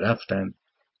از بین رفتند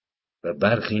و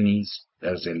برخی نیز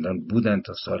در زندان بودند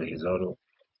تا سال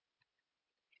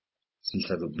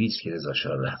 1320 که رضا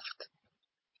شاه رفت.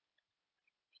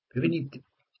 ببینید،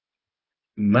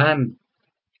 من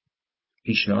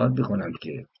پیشنهاد میکنم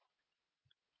که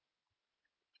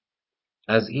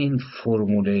از این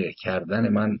فرموله کردن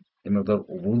من یه مقدار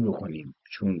عبور بکنیم،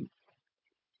 چون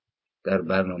در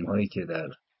برنامه‌هایی که در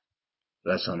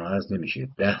رسانه هست نمیشه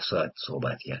 10 ساعت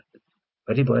صحبت کرد،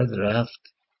 ولی باید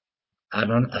رفت.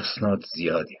 الان اسناد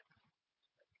زیاده.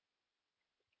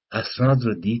 اسناد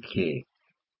رو دید که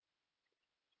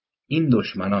این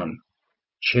دشمنان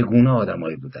چگونه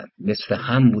آدمایی بودن. مثل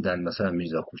هم بودن، مثلا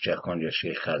میرزا کوچکخان یا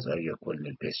شیخ خزعل یا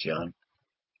کل پسیان.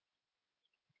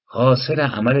 حاصل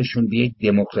عملشون به یک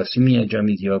دموکراسی می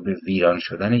انجامید یا به ویران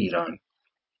شدن ایران.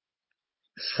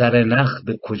 سرنخ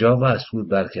به کجا وصل بود؟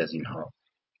 برخی از اینها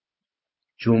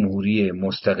جمهوری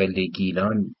مستقل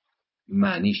گیلان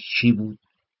معنیش چی بود؟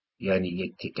 یعنی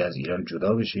یک تکه از ایران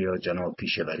جدا بشه، یا جناب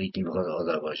پیشوری که میخواد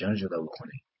آذربایجان جدا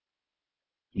بکنه،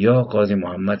 یا قاضی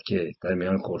محمد که در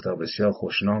میان کردها بسیار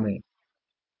خوشنامه.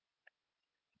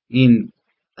 این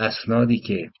اسنادی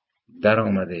که در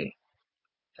آمده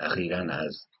اخیراً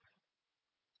از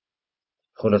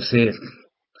خلاصه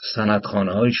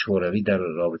سندخانه‌های شوروی در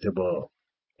رابطه با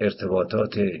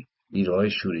ارتباطات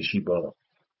نیروهای شورشی با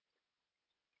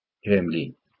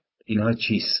کرملین، اینها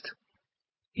چیست؟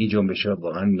 این جنبش‌ها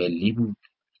واقعاً ملی بود؟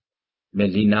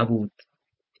 ملی نبود؟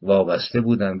 وابسته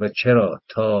بودن؟ و چرا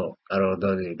تا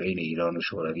قرارداد بین ایران و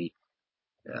شوروی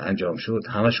انجام شد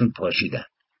همشون پاشیدن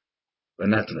و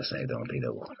نتونستن ادامه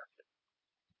پیدا بکنن؟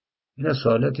 اینا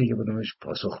سوالاتی که بدونش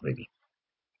پاسخ بدیم.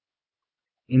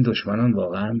 این دشمنان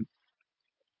واقعا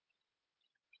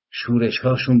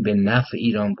شورش‌هاشون به نفع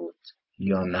ایران بود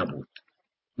یا نبود.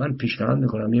 من پیشنهاد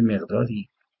میکنم یه مقداری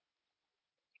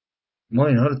ما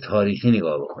اینها رو تاریخی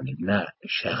نگاه بکنیم، نه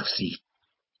شخصی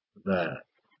و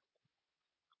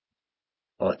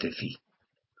عاطفی.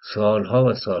 سالها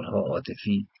و سالها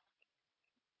عاطفی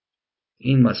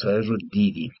این مسائل رو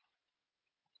دیدیم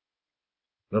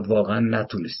و واقعا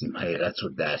نتونستیم حقیقت رو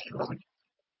درک بکنیم.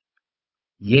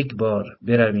 یک بار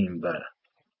برویم و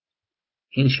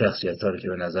این شخصیت ها رو که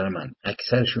به نظر من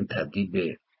اکثرشون تبدیل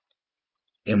به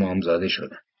امامزاده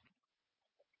شدن،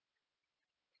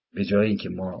 به جای اینکه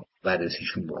ما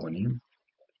بررسیشون بکنیم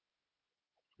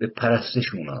به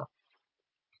پرستشون ها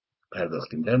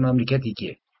پرداختیم. در مملکتی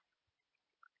که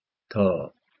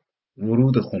تا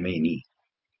ورود خمینی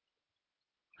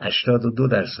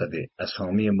 82%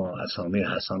 اسامی ما اسامی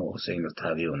حسن و حسین و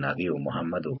تقی و نقی و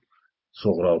محمد و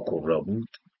صغرا و کبرا بود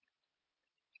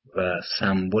و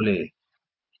سمبل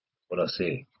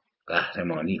خلاصه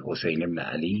قهرمانی حسین بن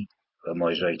علی و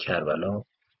ماجرای کربلا.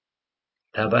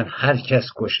 طبعا هر کس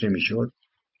کشته میشد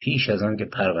پیش از آن که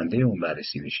پرونده اون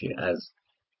بررسی بشه، از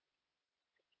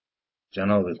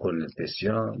جناب کل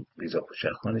بسیار، رضا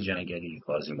خوشخان جنگلی،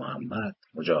 قاضی محمد،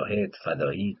 مجاهد،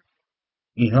 فدایی،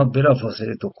 اینها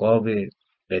بلافاصله تو قاب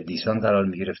قدیسان قرار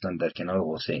می گرفتن در کنار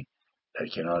حسین، در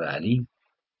کنار علی،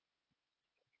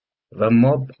 و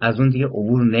ما از اون دیگه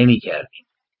عبور نمی کردیم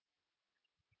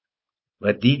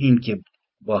و دیدیم که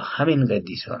با همین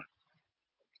قدیسان،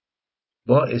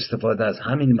 با استفاده از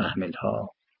همین محمل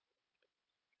ها،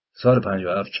 سال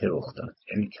 57 چه رخ داد.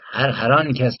 یعنی هر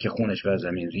آن کس که خونش بر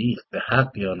زمین ریخت، به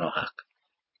حق یا ناحق،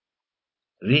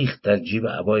 ریخت در جیب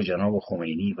عبای جناب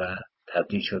خمینی و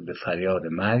تبدیل شد به فریاد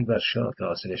مرگ بر شاه که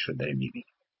حاصلش رو داریم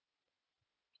میبینیم.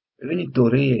 ببینید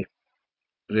دوره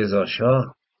رضا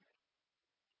شاه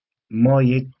ما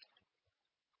یک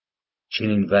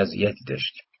چنین وضعیتی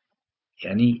داشتیم،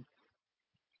 یعنی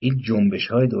این جنبش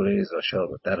های دوره رضا شاه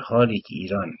رو در حالی که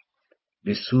ایران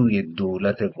به سوی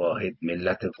دولت واحد،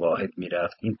 ملت واحد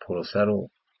میرفت، این پروسه رو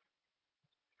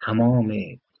تمام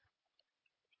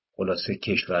خلاصه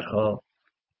کشورها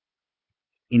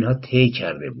اینها طی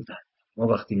کرده بودن. ما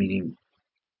وقتی میریم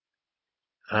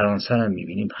فرانسه رو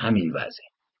میبینیم همین وضعه،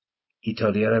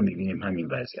 ایتالیا رو میبینیم همین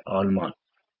وضعه، آلمان.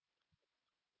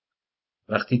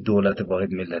 وقتی دولت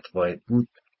واحد ملت واحد بود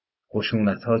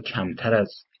خشونت ها کمتر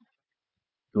از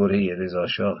دوره رضا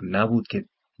شاه نبود که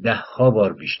 10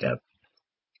 بار بیشتر.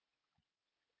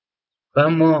 و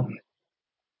اما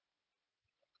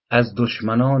از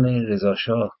دشمنان رضا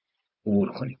شاه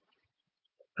عبور کنیم،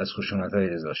 از خشونت های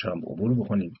رضا شاه عبور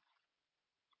بکنیم،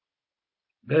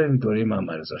 بریم دوره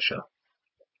محمد رضا شاه.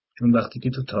 چون وقتی که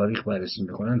تو تاریخ بررسی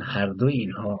میکنن هر دوی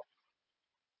اینها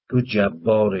دو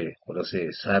جبار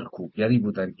خلاصه سرکوبگری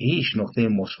بودن که هیچ نقطه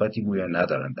مثبتی گویا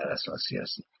ندارن در اساس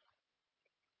سیاسی.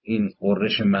 این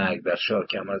قررش مرگ بر شاه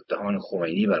که هم از دهان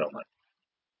خمینی برآمد،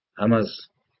 هم از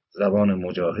زبان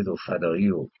مجاهد و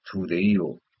فدایی و توده‌ای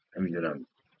و نمیدونم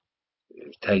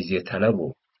تجزیه طلب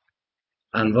و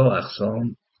انواع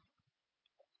اقسام،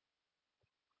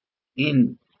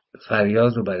 این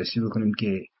فریاد رو بررسی بکنیم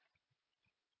که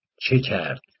چه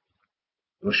کرد،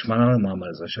 دشمنان محمد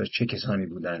رضا شاه چه کسانی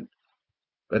بودند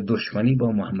و دشمنی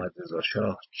با محمد رضا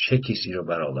شاه چه کسی رو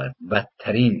برآورد،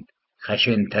 بدترین،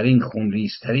 خشنترین،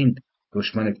 خونریزترین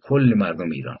دشمن کل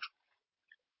مردم ایران رو.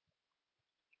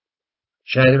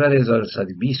 شهریور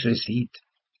 1120 رسید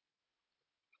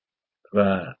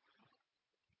و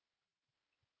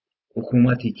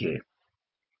حکومتی که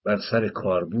بر سر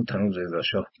کار بود، هنوز رضا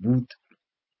شاه بود،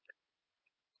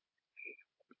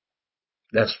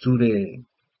 دستور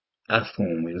عفو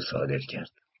عمومی رو صادر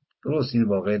کرد. درست این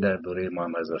واقعه در دوره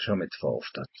محمد رضا شاه اتفاق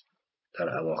افتاد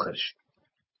در اواخرش.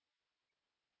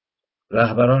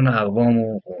 رهبران اقوام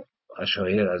و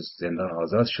عشایر از زندان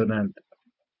آزاد شدند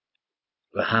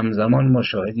و همزمان ما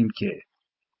شاهدیم که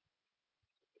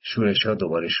شورش‌ها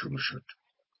دوباره شروع شد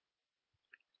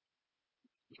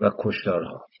و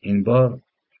کشتارها. این بار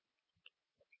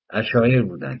عشایر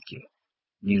بودند که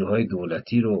نیروهای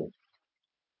دولتی رو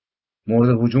مورد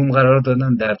هجوم قرار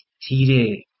دادن. در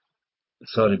تیر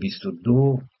سال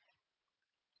 22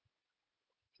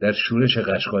 در شورش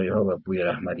قشقایی‌ها و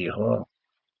بویراحمدی‌ها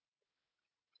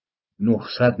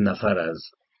 900 نفر از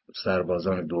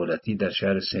سربازان دولتی در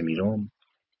شهر سمیرون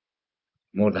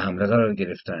مورد حمله قرار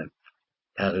گرفتند.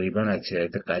 تقریبا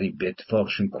اکثریت قریب به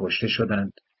اتفاقشون کشته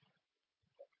شدند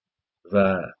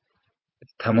و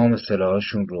تمام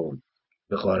سلاحاشون رو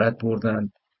به غارت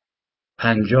بردند.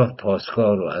 50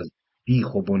 پاسکار رو از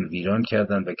بیخ و بن ویران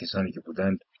کردند و کسانی که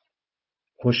بودند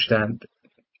کشتند.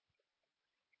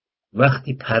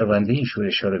 وقتی پرونده این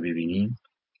شورش‌ها رو ببینیم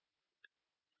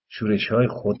شورش‌های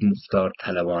خودمختار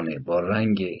طلبانه با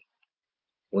رنگ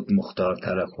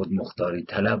خودمختاری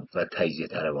طلب و تجزیه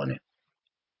طلبانه.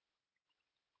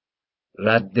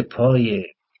 رد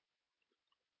پای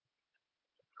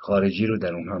خارجی رو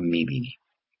در اونها می‌بینی.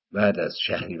 بعد از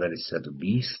شهریور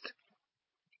 320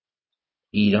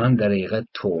 ایران در حقیقت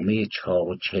طعمه چاق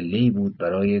و چله‌ای بود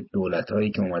برای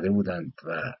دولت‌هایی که اومده بودند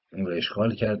و اون رو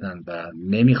اشغال کردند و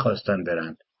نمیخواستن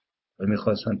برند و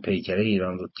میخواستن پیکره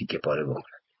ایران رو تیکه پاره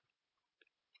بکنن.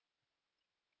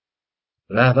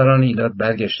 رهبران ایلات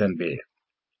برگشتن به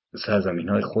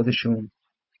سرزمین‌های خودشون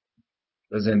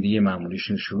و زندگی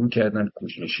معمولیشون شروع کردن.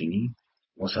 کوچ‌نشینی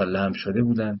مسلم شده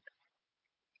بودند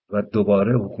و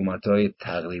دوباره حکومت‌های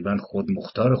تقریبا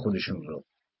خودمختار خودشون رو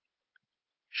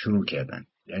شروع کردن.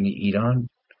 یعنی ایران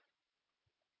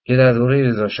که در دوره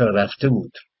رضاشاه رفته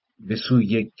بود به سوی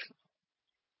یک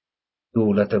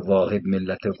دولت واحد،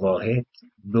 ملت واحد،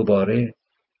 دوباره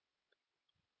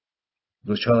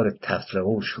دچار تفرقه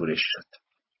و شورش شد.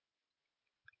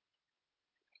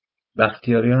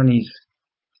 بختیاریان نیز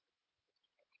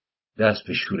دست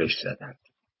به شورش زدند.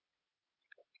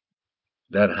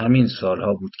 در همین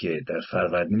سالها بود که در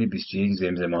فروردین 21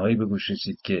 زمزمه‌هایی به گوش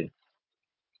رسید که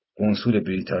کنسول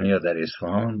بریتانیا در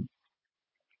اصفهان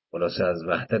خلاصه از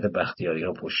وحدت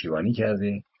بختیاری‌ها پشتیبانی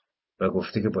کرده و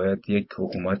گفته که باید یک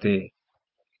حکومت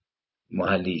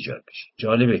محلی ایجاد بشه.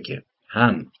 جالبه که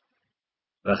هم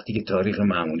وقتی که تاریخ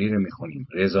معمولی رو میخونیم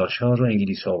رضاشاه رو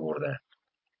انگلیس‌ها آوردن،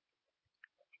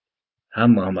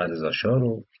 هم محمد رضاشاه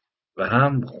رو، و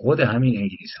هم خود همین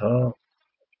انگلیس‌ها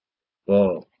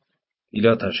با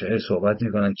ایلات شهر صحبت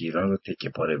میکنن که ایران رو تکه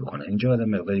پاره بکنن. اینجا آدم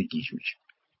مقداری گیج میشه.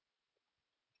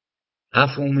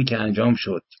 افهومی که انجام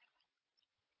شد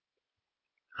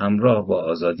همراه با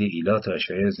آزادی ایلات و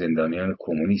شهر زندانیان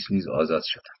کمونیست نیز آزاد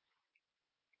شدند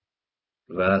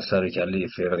و سرکله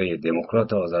فرقه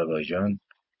دموکرات آذربایجان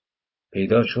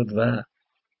پیدا شد و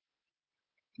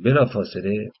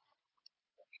بلافاصله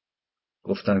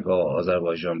گفتن که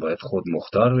آذربایجان باید خود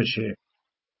مختار بشه،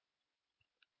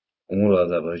 امور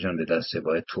آذربایجان به دست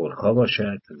باید ترک‌ها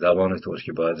باشد، زبان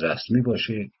ترکی باید رسمی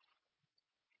باشه.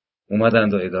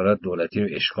 اومدند و ادارات دولتی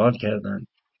رو اشغال کردند،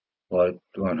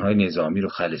 پادگان‌های نظامی رو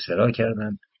خلسرا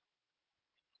کردند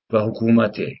و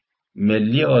حکومت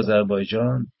ملی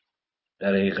آذربایجان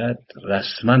در حقیقت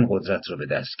رسما قدرت رو به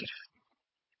دست گرفت.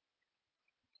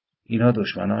 اینها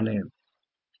دشمنان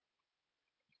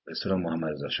به اصطلاح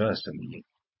محمد رضا شاه هستن دیگه.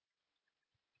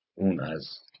 اون از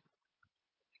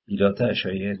ایلات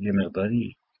عشایر یه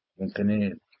مقداری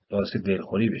ممکنه باعث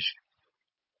دلخوری بشه،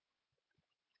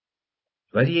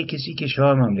 ولی یه کسی که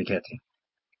شاه مملکته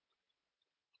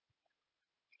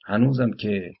هنوزم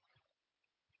که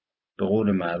به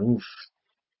قول معروف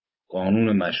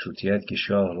قانون مشروطیت که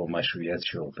شاه رو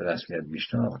مشروعیتشو به رسمیت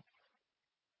میشناخت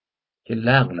که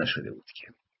لغو نشده بود. که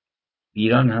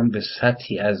ایران هم به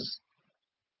سطحی از،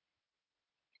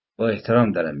 با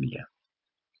احترام دارم میگم،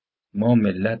 ما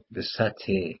ملت به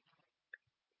سطح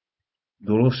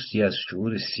درستی از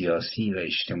شعور سیاسی و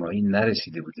اجتماعی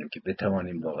نرسیده بودیم که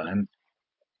بتوانیم واقعا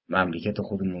مملکت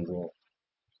خودمون رو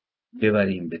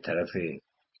ببریم به طرف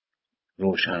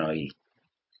روشنایی.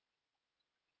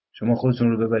 شما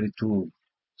خودتون رو ببرید تو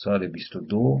سال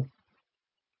 22،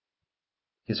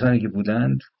 کسانی که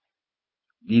بودند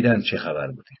دیدن چه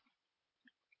خبر بوده.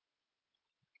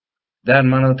 در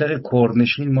مناطق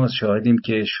کردنشین ما شاهدیم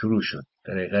که شروع شد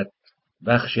در حقیقت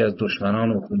بخشی از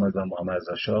دشمنان حکومت و محمد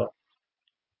رضا شاه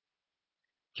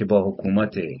که با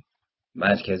حکومت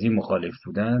مرکزی مخالف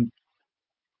بودند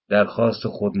درخواست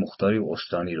خودمختاری و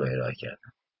استانی رو ارائه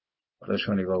کردند. حالا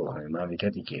شما نگاه بکنید،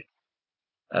 مملکتی که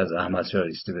از احمدشاه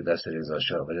رسیده به دست رضا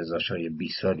شاه و رضا شاه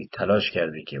 20 سالی تلاش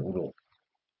کرده که او رو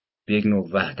به یک نوع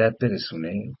وحدت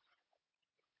برسونه،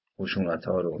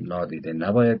 خشونت‌ها رو نادیده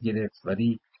نباید گرفت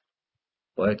ولی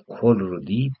باید کل رو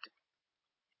دید،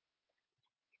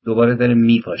 دوباره داره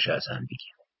میپاشه از هم دیگه.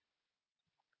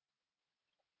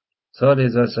 سال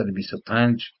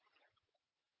 1125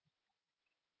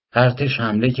 ارتش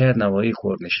حمله کرد، نواحی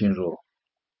کردنشین رو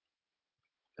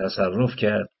تصرف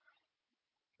کرد.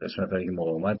 قسمت‌هایی که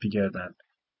مقاومت می‌کردند،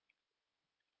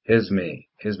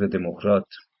 حزب دموکرات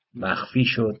مخفی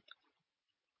شد.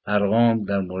 ارقام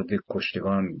در مورد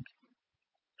کشتگان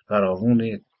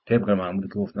فراوونه. طبق معمولی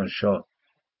که گفتن شاه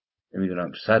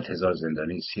نمیدونم 100,000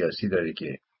 زندانی سیاسی داره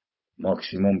که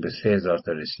ماکسیموم به 3,000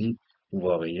 تا رسید. تو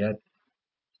واقعیت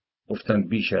گفتن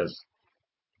بیش از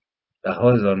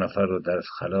 10,000 نفر رو در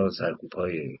خلال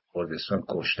سرکوب‌های کردستان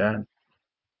کشتن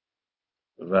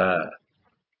و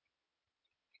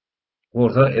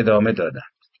کردها ادامه دادن.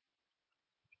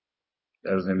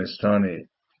 در زمستان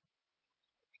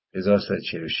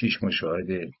 1146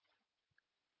 مشاهده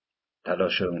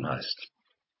تلاش اون هستیم.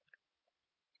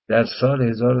 در سال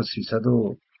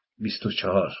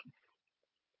 1324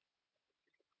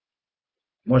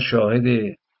 ما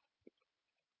شاهد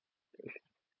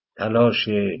تلاش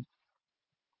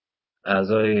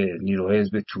اعضای نیروهای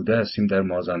حزب توده هستیم در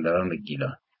مازندران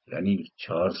گیلان، یعنی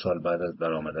 4 سال بعد از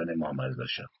برآمدن محمد رضا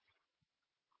شاه.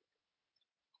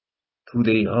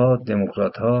 توده‌ای‌ها،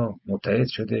 دموکرات‌ها متحد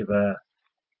شده و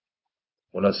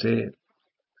خلاصه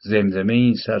زمزمه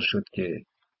این سر شد که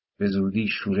به زودی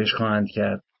شورش خواهند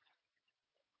کرد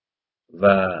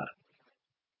و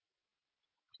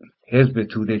حزب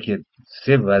توده که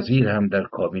 3 وزیر هم در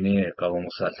کابینه قوام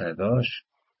السلطنه داشت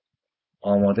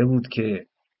آماده بود که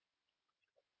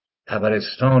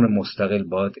طبرستان مستقل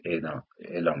باید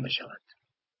اعلام بشود.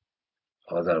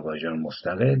 آذربایجان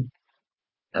مستقل،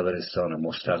 طبرستان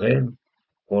مستقل،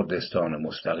 کردستان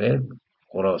مستقل،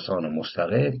 خراسان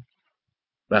مستقل،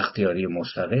 بختیاری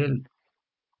مستقل.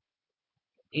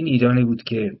 این ایرانی بود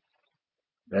که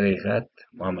در حقیقت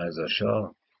محمد رضا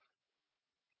شاه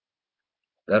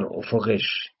در افقش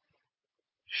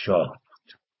شاه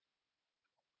بود.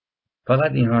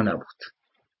 فقط اینها نبود.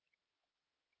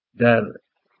 در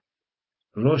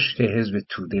رشد حزب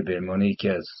توده به عنوان یکی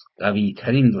از قوی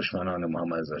ترین دشمنان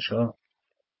محمد رضا شاه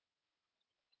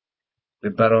به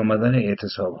برآمدن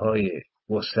اعتصاب‌های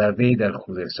گسترده‌ای در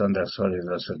خوزستان در سال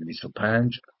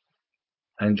 1325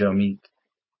 انجامید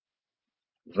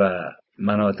و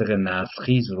مناطق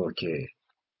نفتخیز رو که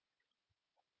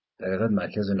در حقیقت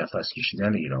مرکز نفس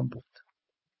کشیدن ایران بود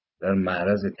در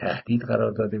معرض تهدید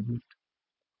قرار داده بود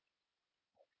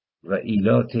و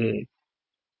ایلات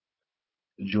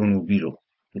جنوبی رو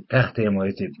که تحت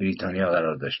حمایت بریتانیا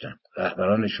قرار داشتند،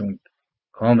 رهبرانشون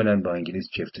کاملا با انگلیس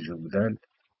چفت و جو بودند،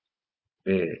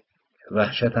 به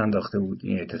وحشت انداخته بود.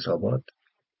 این اعتصابات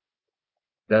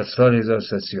در سال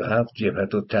 1337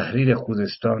 جبهت التحریر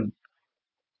خوزستان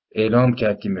اعلام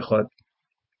کرد که میخواد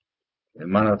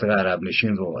مناطق عرب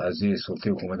نشین رو از زیر سلطه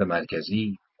حکومت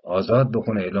مرکزی آزاد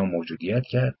بکنه، اعلام موجودیت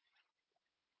کرد.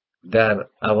 در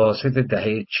اواسط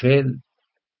دهه 40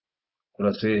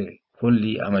 خلاصه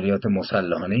کلی عملیات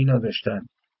مسلحانه اینا داشتن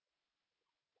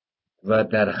و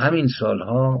در همین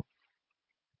سالها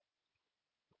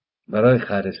برای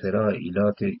خرسرا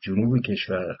ایلات جنوب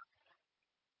کشور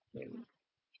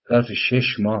ظرف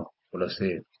 6 ماه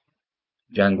خلاصه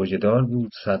جنگ و جدال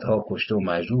بود، صدها کشته و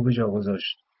مجروح به جا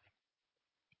گذاشت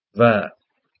و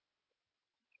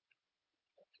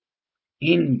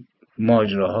این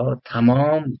ماجراها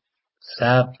تمام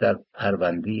ثبت در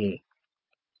پرونده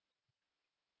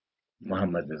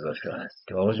محمد رضا شاه است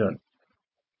که آقا جان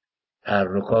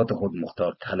تحرکات خود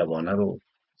مختار طلبانه رو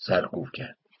سرکوب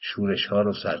کرد، شورش ها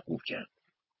رو سرکوب کرد،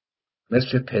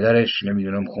 مثل پدرش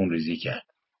نمیدونم خونریزی کرد،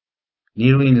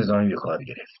 نیروی نظامی به کار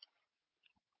گرفت.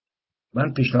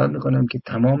 من پیشنهاد میکنم که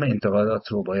تمام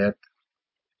انتقادات رو باید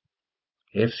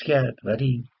حفظ کرد،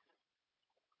 ولی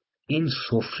این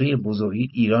سفره بزرگی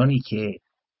ایرانی که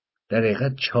در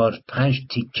حقیقت 4-5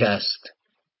 تیکه است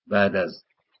بعد از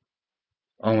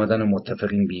آمدن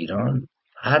متفقین به ایران،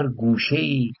 هر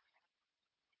گوشه‌ای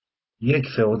یک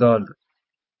فئودال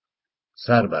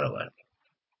سر برآورد،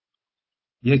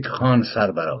 یک خان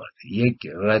سر برآورد، یک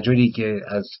رجلی که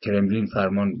از کرملین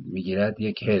فرمان میگیرد،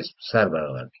 یک حزب سر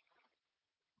برآورد.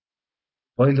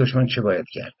 با این دشمن چه باید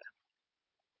کرد؟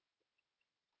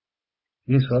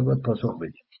 این سوال باید پاسخ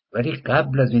بدیم. ولی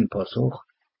قبل از این پاسخ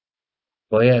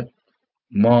باید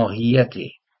ماهیت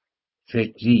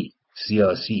فکری،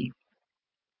 سیاسی،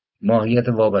 ماهیت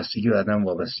وابستگی و عدم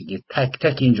وابستگی تک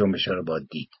تک این جنبش‌ها رو باید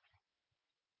دید.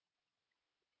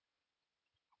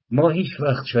 ما هیچ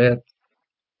وقت شاید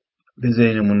به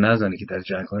ذهنمون نزنه که در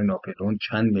جنگ‌های ناپلئون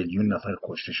چند میلیون نفر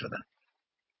کشته شدن.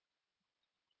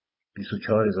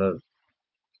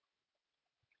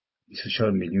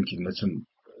 24 میلیون کیلومتر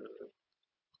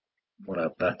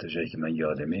مربع تا جایی که من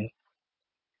یادمه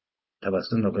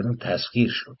توسط ناپلئون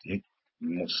تسخیر شد، یک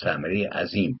مستعمره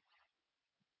عظیم.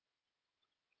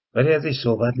 ولی ازش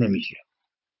صحبت نمیشه.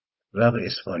 رفت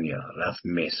اسپانیا، رفت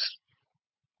مصر.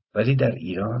 ولی در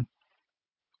ایران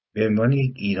به عنوان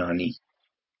یک ایرانی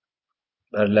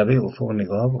بر لبه افق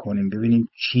نگاه بکنیم ببینیم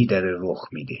چی در رخ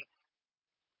میده.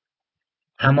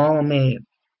 تمام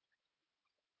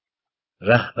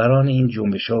رهبران این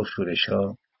جنبش‌ها و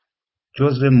شورش‌ها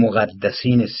جزو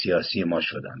مقدسین سیاسی ما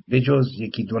شدند، به جز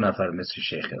 1-2 نفر مثل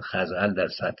شیخ خزعل در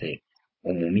سطح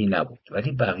عمومی نبود.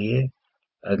 ولی بقیه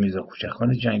از میرزا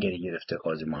کوچکخان جنگلی گرفته،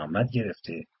 قاضی محمد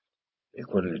گرفته،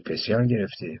 کلونل پسیان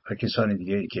گرفته و کسان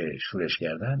دیگه که شورش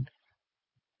کردند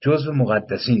جزو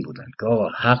مقدسین بودند که آقا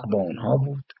حق با اونها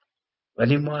بود،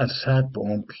 ولی ما از سطح به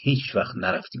اون هیچ وقت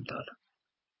نرفتیم تا حالا.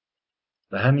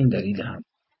 و همین دلیل هم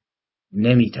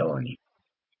نمیتوانیم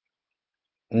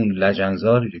اون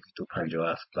لجنزاری رو که تو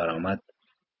 57 برآمد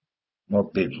ما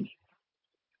ببینیم.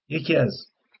 یکی از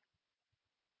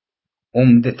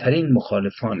عمده ترین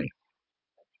مخالفان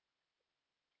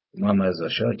محمد رضا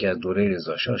شاه که از دوره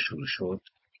رضا شاه شروع شد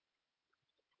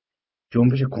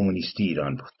جنبش کمونیستی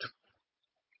ایران بود.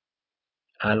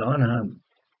 الان هم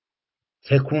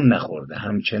تکون نخورده،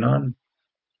 همچنان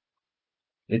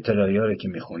اطلاعیه که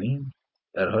میخونیم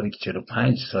در حالی که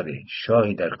 45 ساله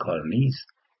شاهی در کار نیست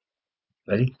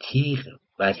ولی تیغ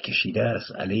برکشیده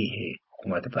است علیه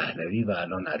حکومت پهلوی و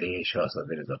الان علیه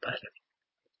شاهزاده رضا پهلوی.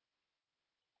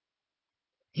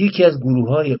 یکی از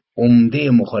گروه‌های عمده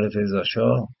مخالف رضا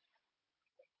شاه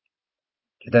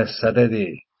که در صدد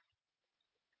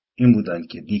این بودند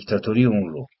که دیکتاتوری اون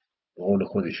رو به قول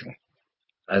خودشون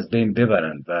از بین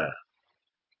ببرند و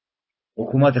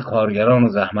حکومت کارگران و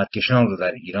زحمتکشان رو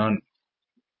در ایران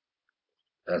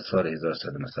در سال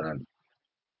 1100 مثلا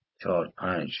 4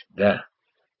 5 10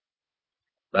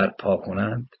 برپا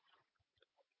کنند،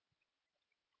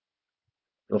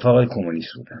 رفقای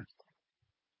کمونیست بودند.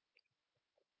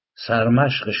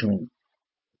 سرمشقشون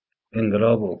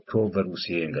انقلاب اکتبر و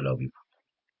روسیه انقلابی بود.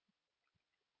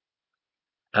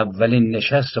 اولین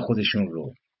نشست خودشون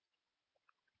رو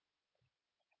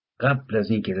قبل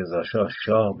از اینکه رضا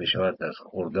شاه بشود در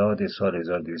خرداد سال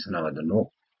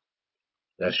 1299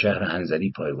 در شهر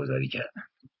انزلی پایگذاری کردند.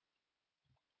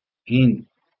 این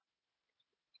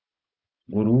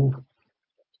گروه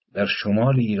در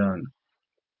شمال ایران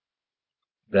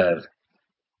در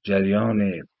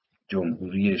جریان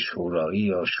جمهوری شورایی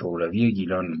یا شوروی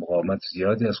گیلان مقاومت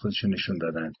زیادی از خودشون نشون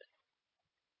دادند،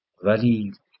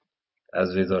 ولی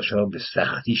از رضا شاه به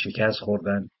سختی شکست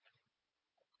خوردند.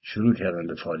 شروع کردن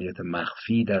به فعالیت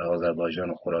مخفی در آذربایجان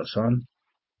و خراسان.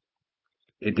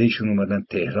 عده‌شون اومدن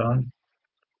تهران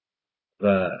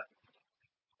و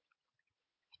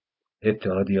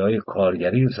اتحادیه‌های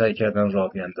کارگری رو سعی کردن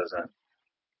راه بیندازن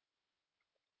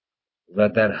و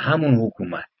در همون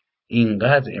حکومت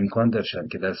اینقدر امکان داشتن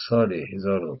که در سال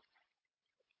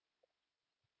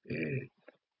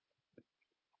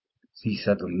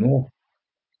 1309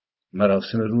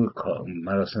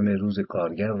 مراسم روز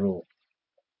کارگر رو،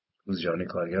 روز جهانی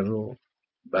کارگر رو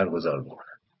برگزار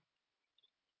بکنن.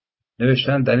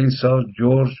 نوشتن در این سال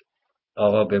جورج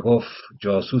آقا بگوف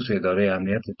جاسوس اداره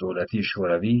امنیت دولتی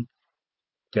شوروی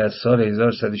که از سال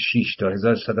 1106 تا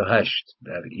 1108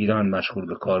 در ایران مشغول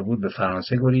به کار بود به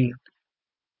فرانسه گریخت.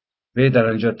 وی در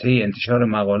آنجا طی انتشار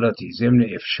مقالاتی ضمن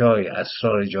افشای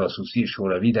اسرار جاسوسی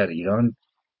شوروی در ایران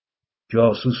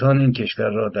جاسوسان این کشور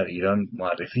را در ایران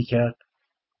معرفی کرد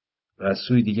و از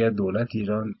سوی دیگر دولت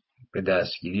ایران به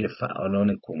دستگیری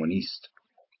فعالان کمونیست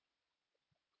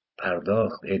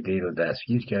پرداخت. عده‌ای رو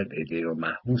دستگیر کرد، عده‌ای رو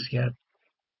محبوس کرد.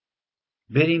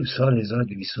 بریم سال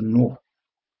 1209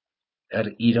 در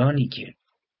ایرانی که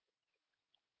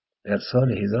در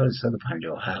سال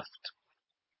 1357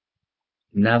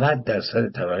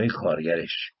 90% طبقه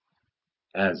کارگرش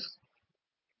از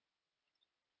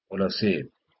خلاصه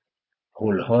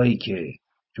حلهایی که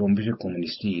جنبش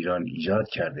کمونیستی ایران ایجاد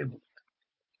کرده بود،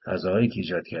 فضاهایی که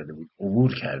ایجاد کرده بود،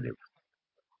 عبور کرده بود.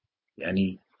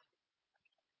 یعنی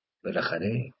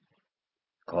بالاخره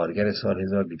کارگر سال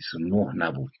 1209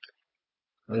 نبود.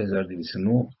 سال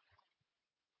 1209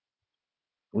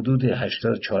 حدود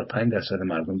 84-85%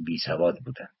 مردم بی سواد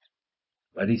بودند،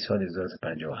 ولی سال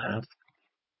 1357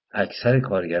 اکثر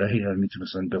کارگرای ایران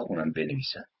میتونستن بخونن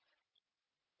بنویسن.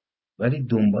 ولی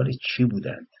دنبال چی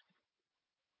بودند؟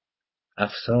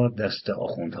 افسار دست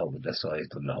آخوندها بود، دست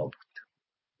آیت الله ها بود.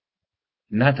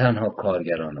 نه تنها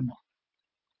کارگران ما،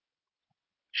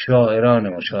 شاعران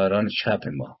ما، شاعران چپ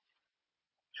ما.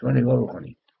 شما نگاه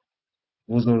بکنید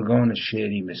بزرگان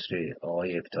شعری مثل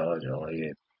آقای ابتهاج،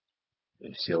 آقای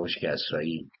سیاوش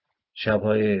کسرایی،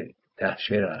 شبهای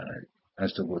تحشیر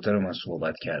از تو گوته رو من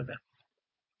صحبت کردم.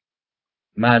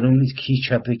 معلوم نیست کی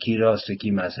چپه، کی راسته،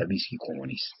 کی مذهبی است، کی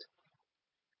کمونیست.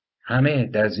 همه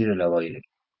در زیر لوای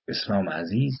اسلام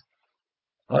عزیز.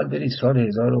 حال برید سال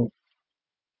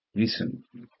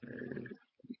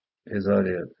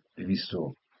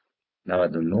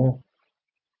 1299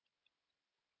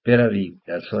 بروید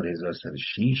در سال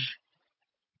 1106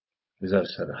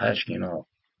 1108 که اینا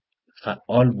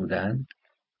فعال بودند.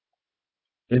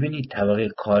 ببینید طبقه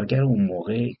کارگر اون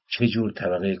موقع چه جور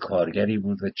طبقه کارگری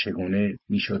بود و چگونه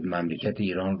میشد مملکت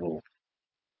ایران رو،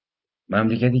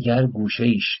 مملکتی که هر گوشه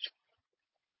ایش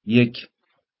یک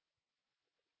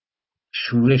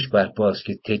شورش برپاست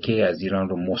که تکه از ایران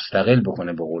رو مستقل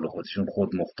بکنه، به قول خودشون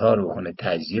خود مختار بکنه،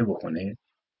 تجزیه بکنه،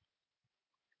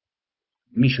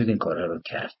 میشد این کارها رو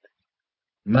کرد.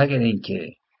 مگر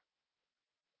اینکه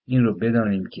این رو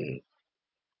بدانیم که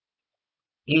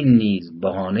این نیز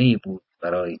بهانه‌ای بود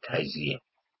برای تجزیه،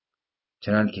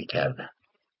 چنان که کردن.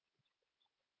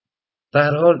 به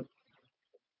هر حال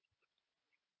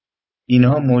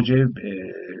اینها موجب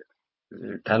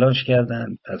تلاش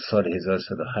کردند. از سال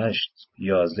 1108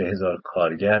 11,000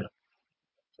 کارگر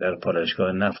در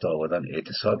پالایشگاه نفت آبادان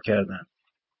اعتصاب کردند.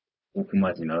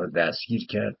 حکومت اینها رو دستگیر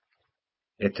کرد،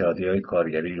 اتحادیه‌های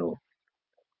کارگری رو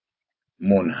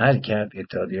منحل کرد.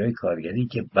 اتحادیه‌های کارگری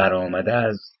که برآمده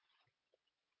از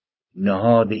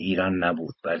نهاد ایران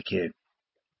نبود، بلکه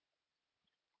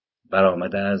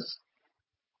برآمده از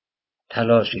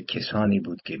تلاش کسانی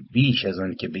بود که بیش از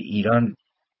آن که به ایران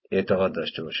اعتقاد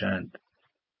داشته باشند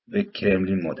به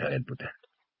کرملین معتقد بودند.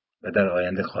 و در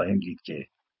آینده خواهیم دید که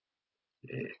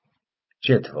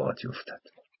چه اتفاقاتی افتاد.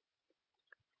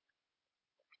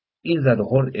 این زد و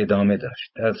خورد ادامه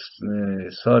داشت. در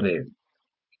سال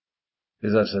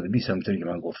 1120 همونطوری که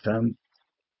من گفتم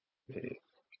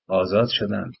آزاد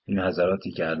شدن این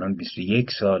حضراتی که الان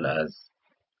 21 سال از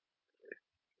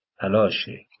تلاش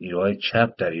نیروهای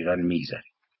چپ در ایران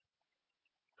میگذریم.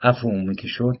 عفو عمومی که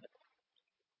شد،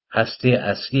 هسته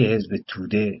اصلی حزب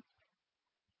توده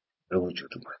به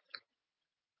وجود اومد.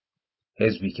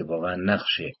 حزبی که واقعا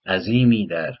نقش عظیمی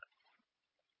در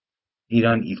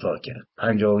ایران ایفا کرد.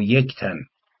 51 تن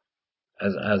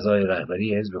از اعضای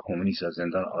رهبری حزب کمونیست از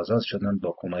زندان آزاد شدند.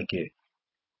 با کمک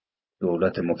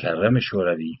دولت مکرم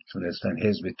شوروی تونستن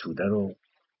حزب توده رو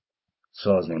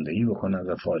سازماندهی بکنن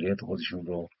و فعالیت خودشون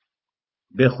رو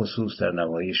به خصوص در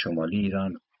نواحی شمالی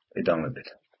ایران ادامه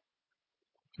بدن.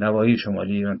 نواحی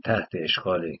شمالی ایران تحت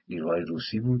اشغال نیروهای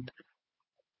روسی بود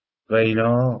و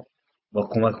اینا با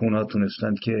کمک اونها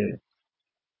تونستند که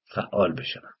فعال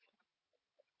بشن.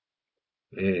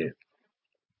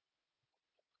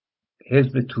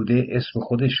 حزب توده اسم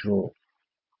خودش رو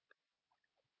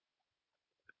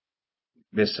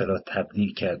به اصطلاح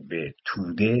تبدیل کرد به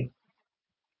توده،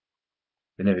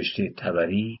 به نوشته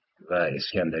طبری و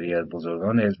اسکندری از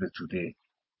بزرگان حزب توده،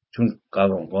 چون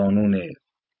قانون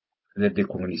ضد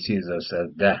کمونیستی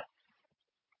 1310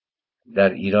 در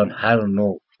ایران هر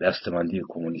نوع دستمندی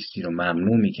کمونیستی رو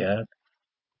ممنوع میکرد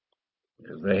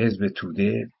و حزب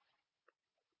توده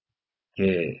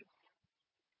که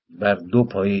بر دو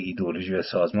پایه ایدئولوژی و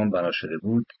سازمان بنا شده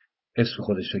بود اسم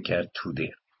خودش رو کرد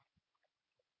توده.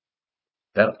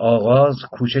 در آغاز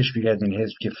کوشش می‌کرد این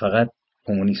حزب که فقط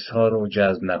کمونیست ها رو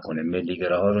جذب نکنه،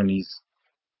 ملیگراها رو نیز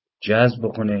جذب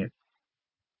بکنه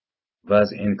و از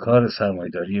انکار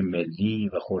سرمایه‌داری ملی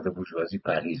و خرده بورژوازی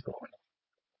پرهیز بکنه.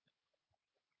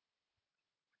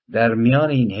 در میان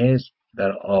این حزب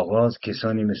در آغاز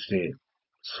کسانی مثل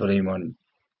سلیمان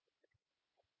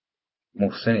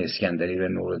محسن اسکندری و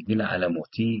نورالدین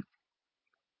علموتی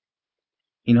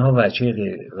اینها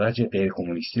وجه غیر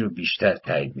کمونیستی رو بیشتر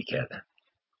تایید می‌کردند.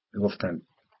 میگفتن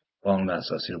قانون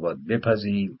اساسی رو باید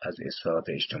بپذیریم، از اصلاحات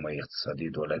اجتماعی اقتصادی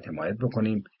دولت حمایت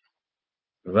بکنیم،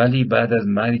 ولی بعد از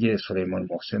مرگ سلیمان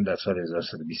محسن در سال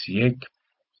 1121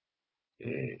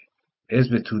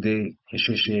 حزب توده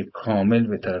کشش کامل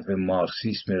به طرف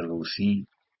مارکسیسم روسی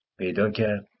پیدا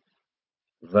کرد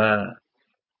و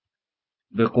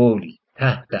به قولی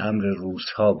تحت امر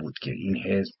روس‌ها بود که این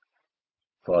حزب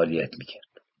فعالیت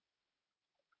میکرد.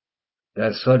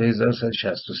 در سال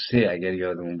 1163 اگر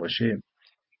یادمون باشه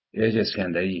ایرج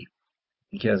اسکندری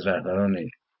یکی از رهبران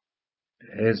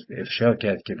حزب افشا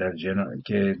کرد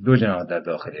که دو جناح در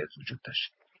داخل حزب وجود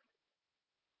داشت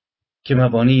که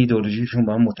مبانی ایدئولوژیشون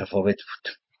با هم متفاوت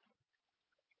بود.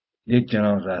 یک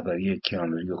جناح رهبری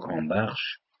کیانوری و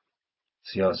کامبخش،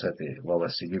 سیاست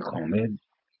وابستگی کامل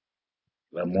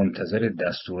و منتظر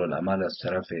دستورالعمل از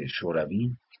طرف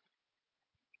شوروی،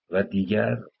 و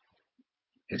دیگر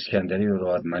اسکندری و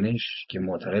رادمنش که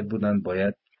معتقد بودند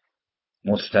باید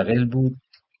مستقل بود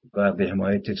و به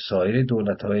حمایت سایر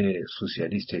دولت‌های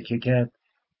سوسیالیست تکیه کرد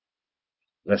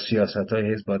و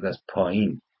سیاست‌های حزب باید از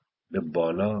پایین به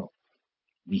بالا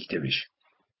دیکته بشه.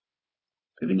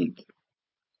 ببینید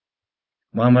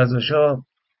محمد رضا شاه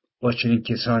با چنین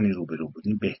کسانی روبرو بود.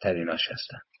 این بهتریناش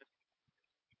هستند.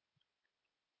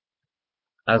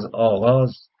 از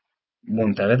آغاز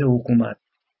منتقد حکومت،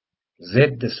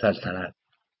 ضد سلطنت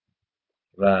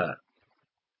و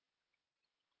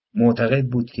معتقد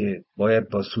بود که باید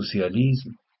با سوسیالیسم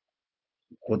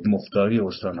خودمختاری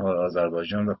استان‌های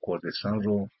آذربایجان و کردستان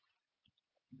رو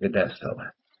به دست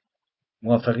آورد.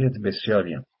 موفقیت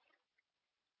بسیاری هم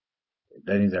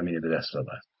در این زمینه به دست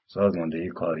آورد. سازماندهی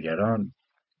کارگران،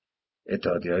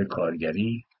 اتحادیه‌های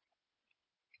کارگری،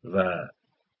 و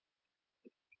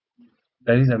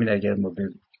در این زمینه اگر ما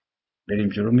بریم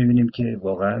جلو می‌بینیم که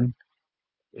واقعاً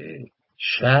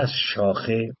 60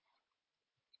 شاخه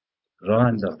راه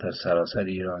انداخت در سراسر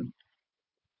ایران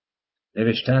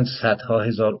نوشتن صدها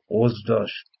هزار عضو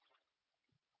داشت،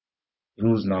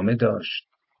 روزنامه داشت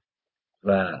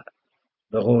و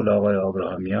به قول آقای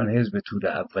آبراهامیان حزب توده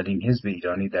اولین حزب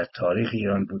ایرانی در تاریخ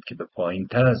ایران بود که به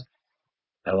پایین‌تر از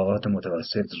طبقات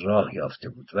متوسط راه یافته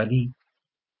بود. ولی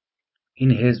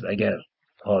این حزب اگر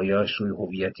پایه‌اش روی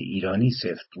هویت ایرانی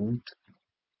سفت بود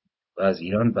و از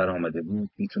ایران برآمده بود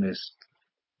میتونست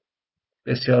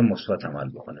بسیار مثبت عمل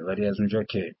بکنه، ولی از اونجا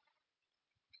که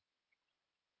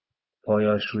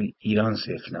پایه‌اش روی ایران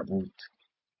سفت نبود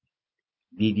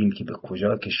دیدیم که به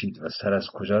کجا کشید و سر از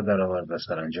کجا درآورد و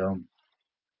سرانجام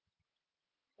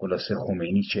خلاصه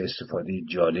خمینی چه استفاده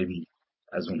جالبی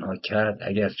از اونها کرد،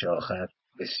 اگرچه آخر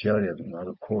بسیاری از اونها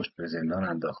رو کشت، به زندان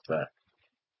انداخت و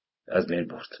از بین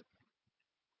برد.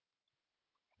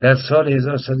 در سال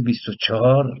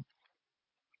 1324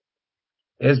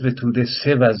 حزب توده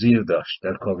 3 وزیر داشت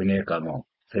در کابینه یغمائی: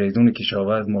 فریدون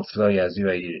کشاورز، مرتضی یزدی و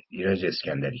ایرج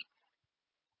اسکندری.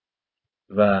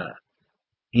 و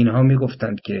اینها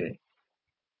میگفتند که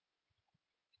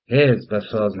حزب و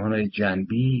سازمان‌های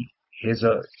جنبی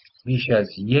بیش از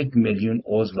 1 میلیون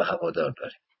عضو و هوادار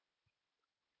داره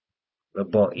و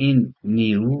با این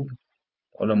نیرو،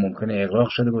 حالا ممکنه اغراق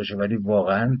شده باشه ولی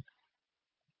واقعا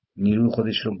نیروی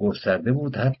خودش رو گسترده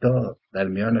بود، حتی در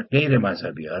میان غیر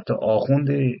مذهبی، حتی آخوند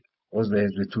عضو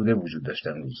حزب توده وجود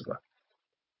داشتن روزگار.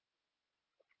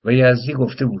 و یزدی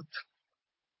گفته بود،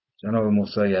 جناب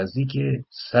موسی یزدی، که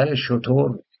سر شتر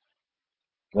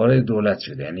وارد دولت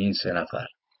شده، یعنی این 3 نفر،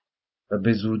 و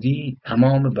به زودی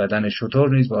تمام بدن شتر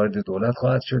نیز وارد دولت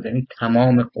خواهد شد، یعنی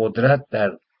تمام قدرت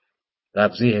در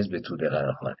قبضه حزب توده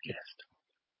قرار خواهد گرفت.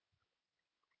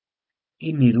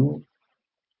 این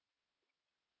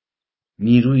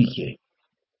نیرویی که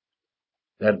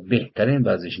در بهترین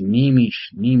وضعش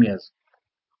نیمی از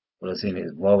خلاصه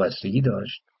این وابستگی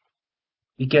داشت،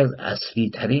 یکی از اصلی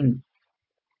ترین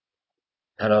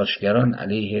تلاشگران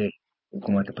علیه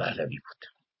حکومت پهلوی بود.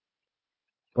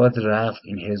 باید رفت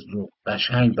این حزب رو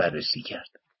قشنگ بررسی کرد.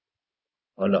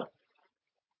 حالا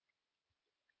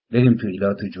بریم تو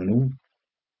ایلات جنوب،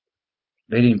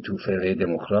 بریم تو فرقه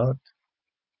دموکرات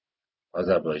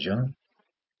آذربایجان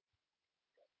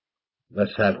و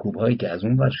سرکوب هایی که از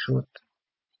اون ور شد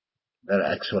در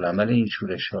عکس العمل این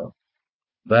شورش ها.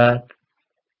 بعد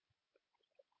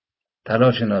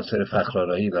تلاش ناصر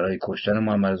فخرآرایی برای کشتن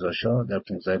محمد رضا شاه در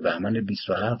 15 بهمن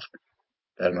 27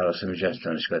 در مراسم جشن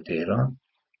دانشگاه تهران،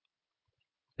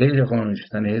 غیر قانونی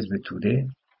شدن حزب توده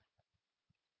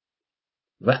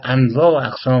و انواع و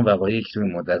اقسام وقایعی که توی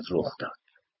مدت رخ داد: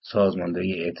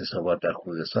 سازماندهی اعتصابات در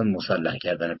خوزستان، مسلح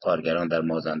کردن کارگران در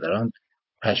مازندران،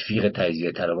 تشویق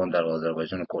تجزیه طلبان در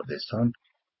آذربایجان و کردستان،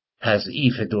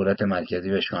 تضعیف دولت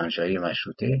مرکزی و شاهنشاهی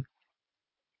مشروطه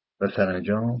و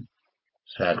سرانجام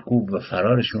سرکوب و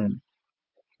فرارشون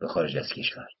به خارج از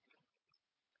کشور.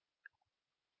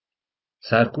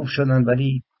 سرکوب شدن،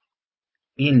 ولی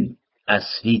این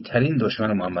اصلی ترین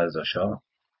دشمن محمد رضا شاه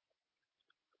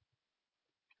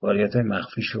فعالیت‌های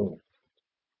مخفیشو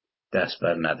دست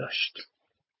بر نداشت.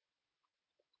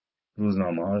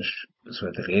 روزنامه‌هاش به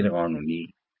صورت غیر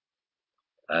قانونی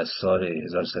از سال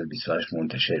 1328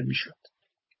 منتشر میشد.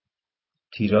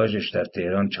 تیراژش در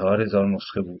تهران 4000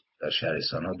 نسخه بود، در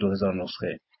شهرستان‌ها 2000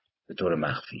 نسخه به طور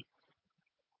مخفی.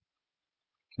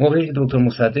 موقعی که دکتر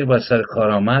مصدق بر سر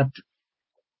کار آمد،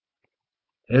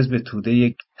 حزب توده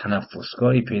یک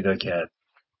تنفسگاهی پیدا کرد،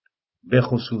 به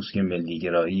خصوص که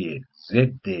ملیگرایی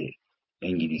ضد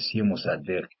انگلیسی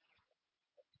مصدق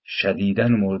شدیداً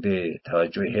مورد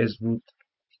توجه حزب بود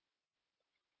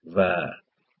و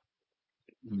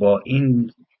با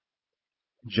این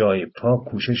جای پا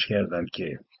کوشش کردند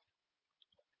که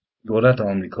دولت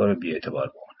آمریکا رو بی‌اعتبار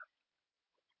بکنن.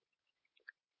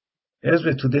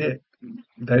 حزب توده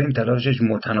در این تلاشش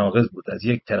متناقض بود. از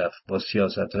یک طرف با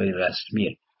سیاست‌های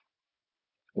رسمی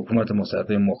حکومت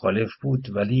مصدق مخالف بود،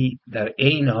 ولی در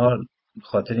عین حال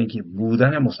خاطر اینکه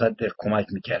بودن مصدق کمک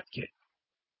میکرد که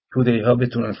توده‌ای‌ها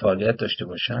بتونن فعالیت داشته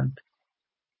باشند،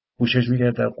 کوشش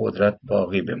میکرد در قدرت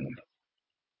باقی بمونه.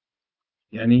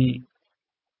 یعنی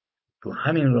تو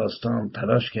همین راستا هم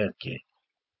تلاش کرد که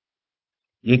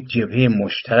یک جبهه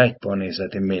مشترک با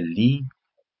نهضت ملی،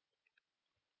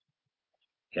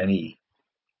 یعنی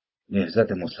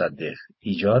نهضت مصدق،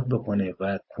 ایجاد بکنه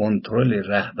و کنترل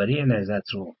رهبری نهضت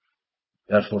رو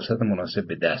در فرصت مناسب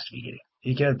به دست بگیره.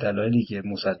 یکی از دلایلی که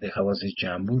مصدق حواسش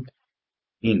جمع بود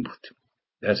این بود: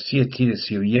 در 30 تیر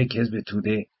 31 حزب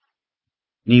توده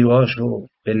نیروهاش رو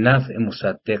به نفع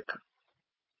مصدق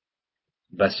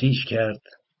بسیج کرد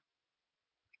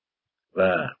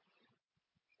و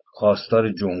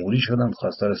خواستار جمهوری شدن،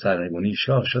 خواستار سرنگونی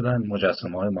شاه شدن.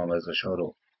 مجسمه‌های محمد رضا شاه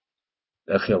رو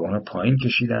در خیابان‌ها پایین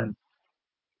کشیدن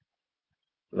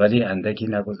ولی اندکی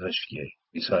نگذشت که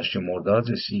 28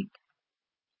 مرداد رسید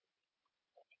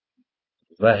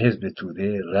و حزب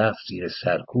توده رفت زیر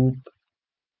سرکوب،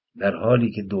 در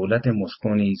حالی که دولت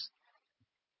مسکو نیز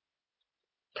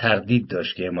تردید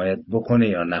داشت که حمایت بکنه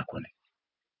یا نکنه.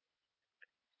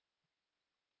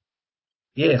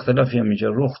 یه اختلافی هم اینجا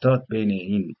رخ داد بین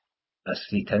این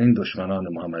اصلی ترین دشمنان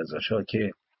محمد رضا شاه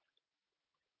که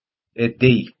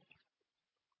عده‌ای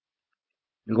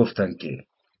میگفتن که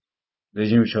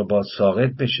رژیم شاه باید ساقط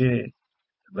بشه،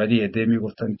 ولی عده‌ای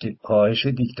میگفتن که کاهش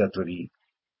دیکتاتوری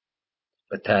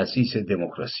و تأسیس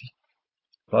دموکراسی.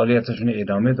 فعالیتشون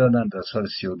ادامه دادن. در سال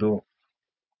 32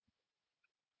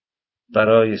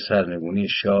 برای سرنگونی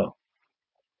شاه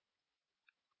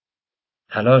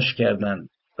تلاش کردند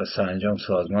و سرانجام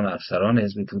سازمان افسران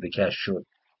حزب توده کشف شد.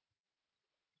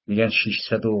 میگن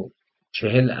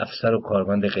 640 افسر و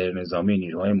کارمند غیرنظامی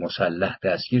نیروهای مسلح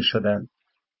دستگیر شدند.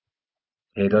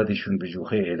 تعدادشون به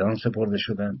جوخه اعدام سپرده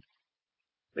شدند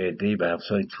و عده‌ای به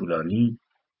حبس‌های طولانی،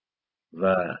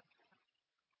 و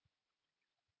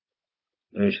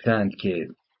نوشتند که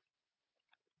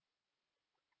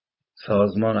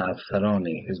سازمان افسران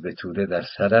حزب توده در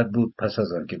صدد بود پس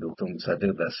از آنکه دکتر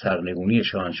مصدق در سرنگونی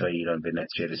شاهنشاه ایران به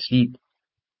نتیجه رسید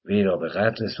وی را به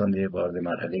قتل رسانده، وارد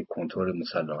مرحله کنترل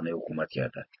مسلحانه حکومت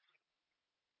کردند.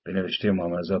 به نوشته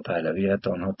محمد رضا پهلوی حتی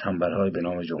آنها تنبل‌های به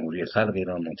نام جمهوری خلق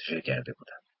ایران منتشر کرده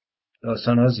بودند.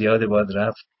 داستان‌ها زیاده، باید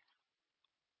رفت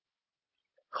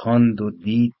خواند و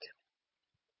دید.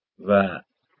 و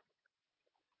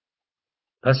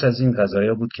پس از این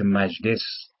قضایا بود که مجلس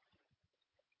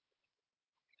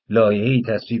لایحه‌ای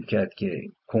تصویب کرد که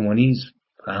کمونیسم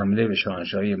و حمله به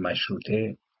شاهنشاهی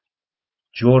مشروطه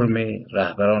جرم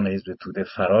رهبران حزب توده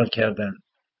فرار کردند.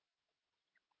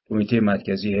 کمیته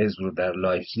مرکزی حزب رو در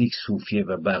لایپزیگ، سوفیه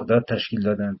و بغداد تشکیل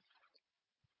دادند.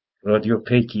 رادیو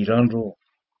پیک ایران رو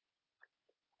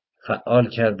فعال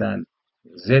کردند،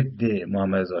 ضد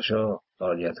محمد رضا شاه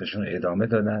فعالیتشون ادامه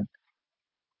دادند.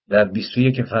 در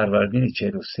 21 فروردین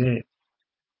 43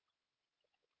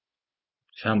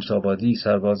 شمس آبادی،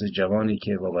 سرباز جوانی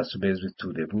که وابسته به حزب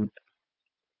توده بود،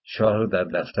 شاه رو در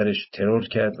دفترش ترور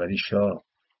کرد، ولی شاه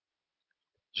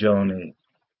جان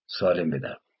سالم به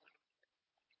در.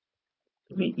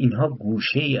 اینها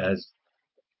گوشه ای از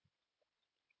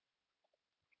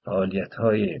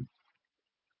فعالیت‌های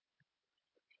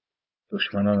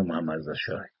دشمنان محمد رضا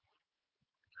شاه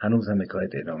هنوز هم حکایت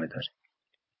ادامه داره.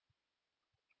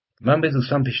 من به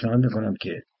دوستان پیشنهاد میکنم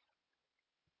که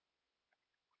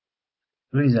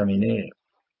روی زمینه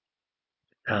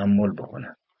تأمل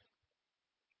بکنن.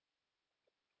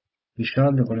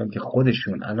 پیشنهاد میکنم که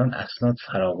خودشون الان اسناد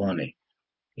فراوانه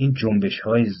این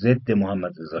جنبش‌های ضد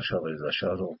محمد رضا شاه و رضا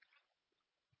شاه رو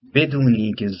بدون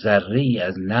اینکه ذره‌ای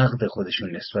از نقد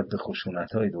خودشون نسبت به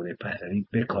خشونت‌های دوره پهلوی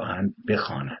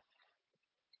بخوانند.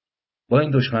 با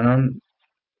این دشمنان،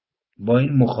 با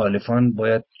این مخالفان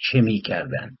باید چه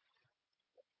می‌کردن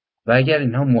و اگر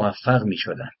اینها موفق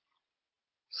می‌شدن.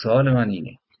 سوال من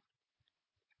اینه،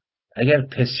 اگر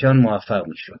پسیان موفق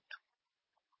می‌شد،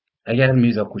 اگر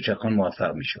میرزا کوچکان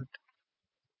موفق می‌شد،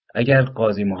 اگر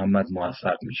قاضی محمد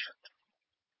موفق می‌شد،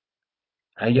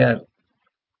 اگر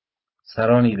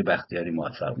سران ایل بختیاری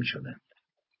موفق می‌شدند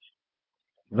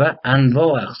و انواع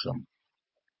و اقسام،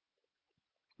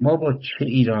 ما با چه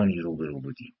ایرانی روبرو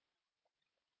بودیم؟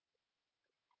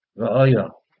 و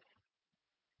آیا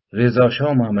رضا شاه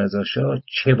و محمد رضا شاه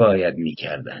چه باید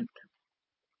می‌کردند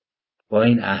با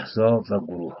این احزاب و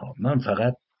گروه ها؟ من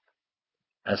فقط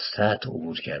از سطح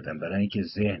عبور کردم برای اینکه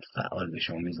ذهن فعال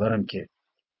بشه. امیدوارم که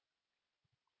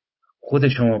خود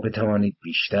شما بتوانید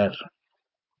بیشتر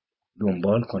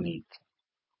دنبال کنید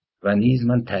و نیز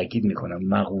من تاکید میکنم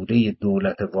مقوله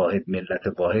دولت واحد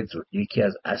ملت واحد رو یکی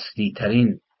از اصلی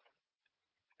ترین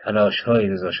تلاش های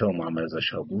رضا شاه و محمد رضا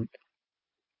شاه بود.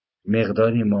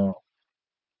 مقداری ما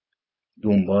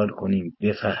دنبال کنیم،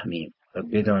 بفهمیم و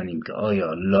بدانیم که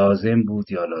آیا لازم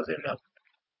بود یا لازم نبود،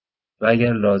 و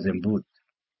اگر لازم بود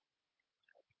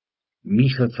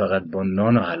میشد فقط با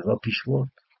نان و حلوا پیش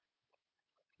برد.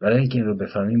 برای اینکه این رو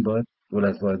بفهمیم باید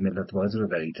دولت واحد ملت واحد رو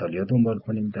در ایتالیا دنبال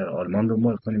کنیم، در آلمان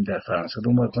دنبال کنیم، در فرانسه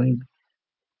دنبال کنیم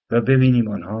و ببینیم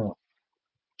آنها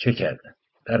چه کردن.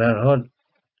 در هر حال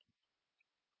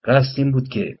قصد این بود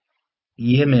که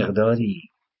یه مقداری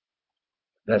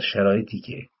در شرایطی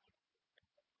که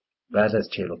بعد از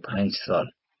 45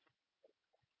 سال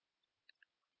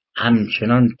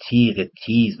همچنان تیغ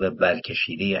تیز و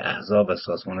برکشیده احزاب و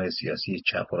سازمان‌های سیاسی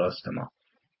چپ و راست ما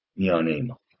میانه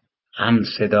ما هم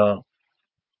صدا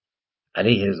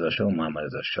علیه رضا شاه و محمد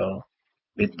رضا شاه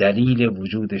به دلیل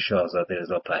وجود شاهزاده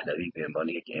رضا پهلوی به عنوان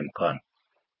یک امکان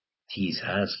تیز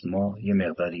هست، ما یه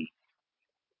مقداری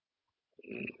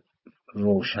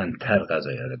روشن‌تر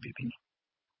قضایا رو ببینیم،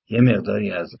 یه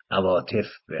مقداری از عواطف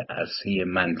به عرصه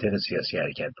منطق سیاسی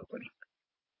حرکت بکنیم،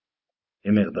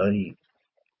 یه مقداری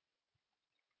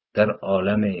در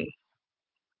عالم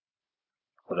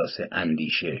خلاصه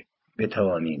اندیشه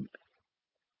بتوانیم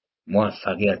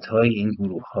موفقیت‌های این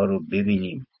گروه‌ها رو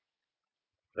ببینیم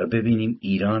و ببینیم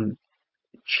ایران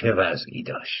چه وضعی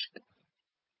داشت.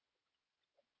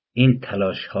 این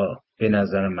تلاش‌ها به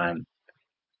نظر من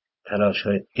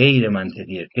تلاش‌های غیر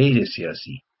منطقی، غیر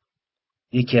سیاسی،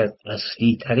 یکی از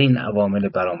اصلی ترین عوامل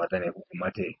برآمدن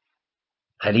حکومت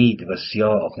پلید و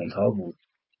سیاه آخوندها بود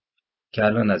که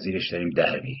الان از زیرش داریم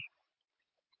میریم.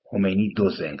 خمینی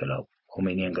دزد انقلاب،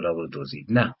 خمینی انقلاب رو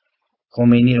دزدید. نه،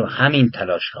 خمینی رو همین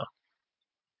تلاش‌ها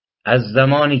از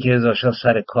زمانی که رضا شاه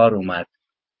سر کار اومد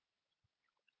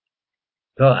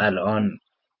تا الان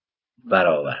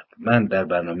برآورد. من در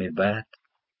برنامه بعد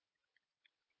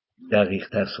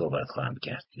دقیق‌تر صحبت خواهم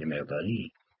کرد. یه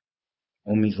مقداری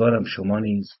امیدوارم شما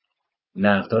نیز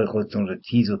نقدهای خودتون رو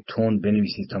تیز و تند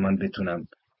بنویسید تا من بتونم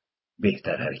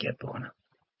بهتر حرکت بکنم.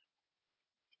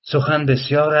 سخن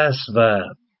بسیار است و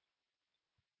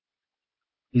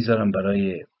میذارم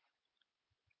برای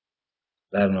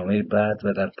برنامه بعد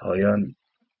و در پایان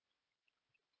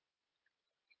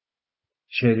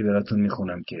شعری براتون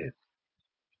میخونم که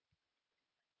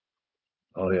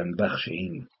پایان بخش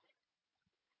این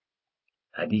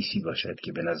حدیثی باشد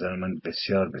که به نظر من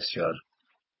بسیار بسیار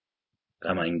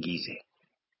غم انگیزه.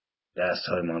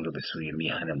 دستهایمان را به سوی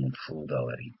میهنمون فرود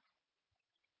آوریم،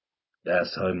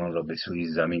 دستهایمان را به سوی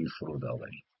زمین فرود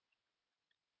آوریم،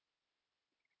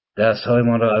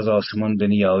 دستهایمان را از آسمان به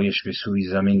نیایش به سوی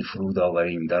زمین فرود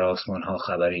آوریم. در آسمان ها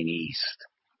خبری نیست،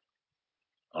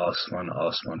 آسمان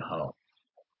ها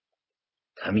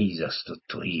تمیز است و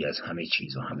تهی از همه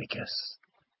چیز و همه کس.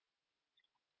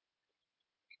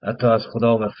 حتی از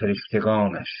خدا و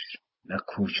فرشتگانش نه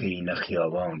کوچه‌ای نه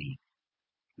خیابانی،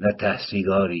 نه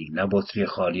تحصیلگاری، نه بطری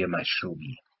خالی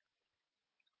مشروبی،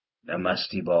 نه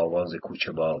مستی با آواز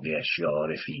کوچه باقیش یا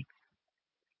عارفی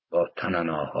با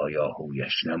تنناها یا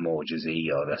هویش، نه معجزه‌ای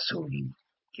یا رسولی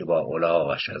که با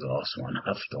الاغش از آسمان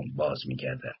هفتم باز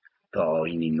می‌گردد تا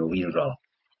آیینی نوین را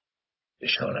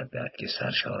بشارت دهد که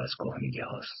سرشار از کهنگی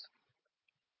هاست.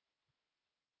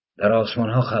 در آسمان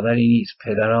ها خبری نیست.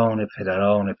 پدران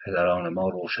پدران پدران ما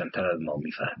روشن‌تر از ما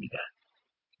می‌فهمیدند.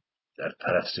 در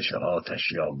پرستش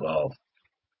آتش یا گاو،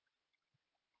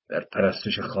 در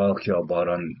پرستش خاک یا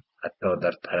باران، حتی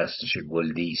در پرستش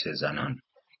گلدیس زنان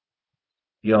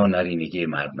یا نرینگی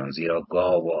مردان، زیرا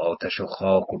گاو و آتش و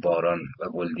خاک و باران و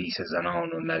گلدیس زنان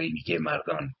و نرینگی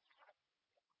مردان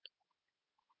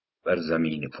بر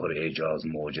زمین پر اعجاز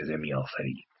معجزه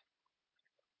می‌آفرید.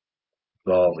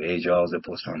 گاو اعجاز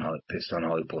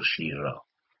پستان‌های پرشیر را،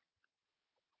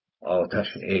 آتش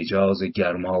اعجاز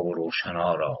گرما و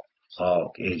روشنا را،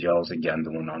 خاک اعجاز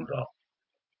گندمونان را،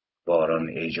 باران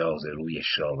اعجاز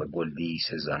رویش را و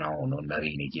گلدیس زنان و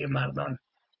نرینگی مردان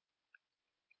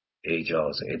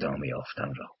اعجاز ادامه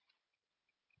یافتن را.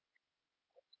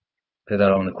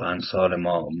 پدران کهنسال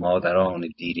ما، مادران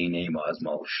دیرینه ما از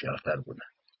ما هوشیارتر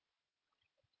بودند.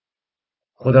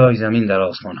 خدای زمین در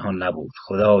آسمان ها نبود.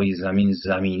 خدای زمین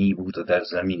زمینی بود و در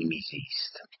زمین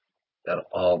میزیست، در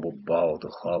آب و باد و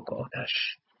خاک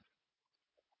آتش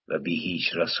و بی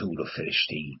هیچ رسول و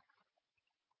فرشته‌ای.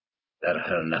 در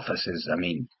هر نفس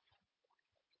زمین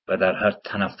و در هر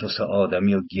تنفس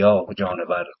آدمی و گیاه و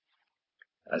جانور،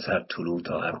 از هر طلوع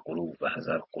تا هر غروب و از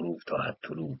هر غروب تا هر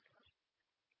طلوع،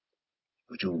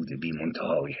 وجود بی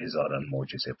منتهای هزاران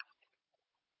معجزه بود.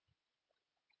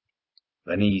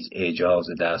 و نیز اعجاز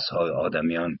دستهای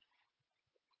آدمیان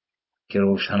که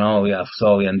روشنای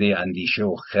افزاینده اندیشه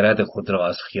و خرد خود را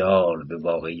از خیال به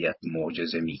واقعیت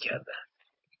معجزه می‌کردند.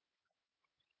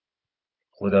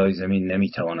 خدای زمین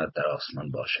نمی‌تواند در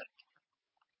آسمان باشد.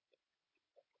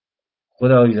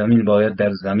 خدای زمین باید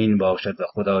در زمین باشد و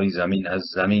خدای زمین از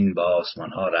زمین به آسمان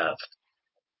ها رفت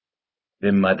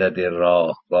به مدد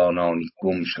راهبانانی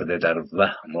گم شده در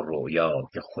وهم و رویا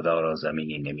که خدا را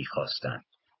زمینی نمی‌خواستند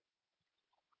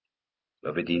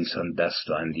و بدینسان دست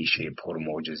و اندیشه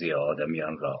پرمعجزه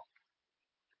آدمیان را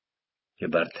که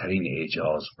برترین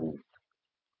اعجاز بود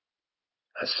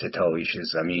از ستایش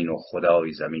زمین و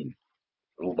خدای زمین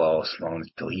رو به آسمان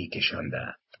تهی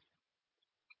کشاندند.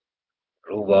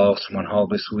 رو به آسمان ها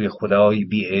به سوی خدای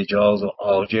بی اعجاز و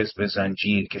عاجز به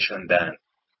زنجیر کشاندند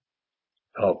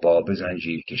تا با به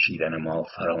زنجیر کشیدن ما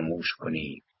فراموش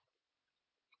کنیم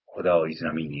خدای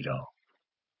زمینی را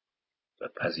و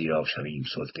پذیرا شویم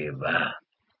سلطه وهم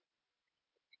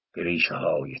که ریشه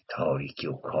های تاریکی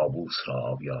و کابوس را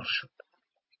آبیار شد.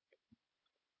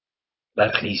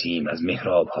 برخیزیم از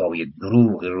محراب‌های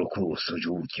دروغ رکوع و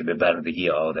سجود که به بردگی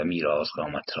آدمی راز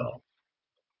قامت را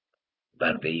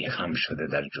برده‌ای خم شده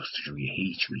در جستجوی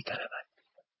هیچ می‌طلبد.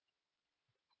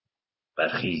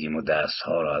 برخیزیم و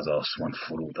دستها را از آسمان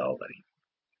فرود آوریم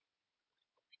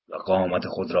و قامت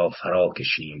خود را فرا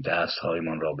کشیم،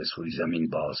 دستهایمان را به سوی زمین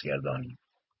بازگردانیم،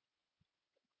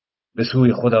 به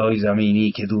سوی خدای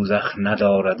زمینی که دوزخ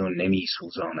ندارد و نمی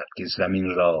سوزاند، که زمین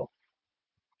را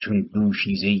چون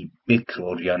دوشیزه‌ای بکر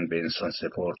و عریان به انسان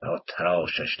سپرد تا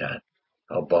تراشش دهد،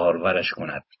 تا بارورش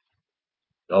کند،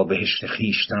 تا بهشت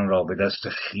خویشتن را به دست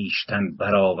خویشتن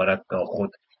برآورد، تا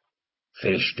خود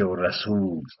فرشته و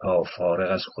رسول، تا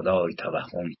فارغ از خدای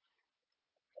توهم،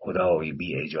 خدای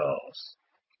بی اعجاز،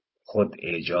 خود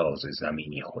اعجاز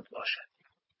زمینی خود باشد.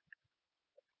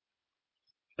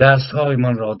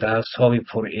 دست‌هایمان را، دست‌های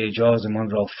پر اعجازمان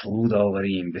را فرود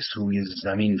آوریم، به سوی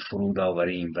زمین فرود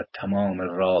آوریم و تمام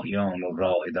راهیان و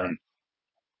راهدان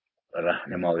و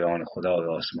رهنمایان خدای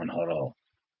آسمان‌ها را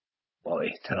با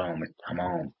احترام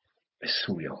تمام به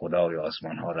سوی خدای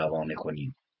آسمان‌ها روانه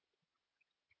کنیم،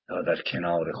 تا در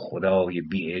کنار خدای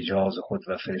بی اعجاز خود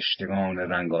و فرشتگان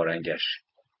رنگارنگش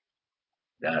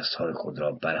دست‌های خود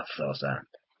را برافرازند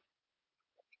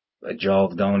و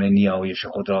جاودان نیایش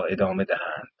خود را ادامه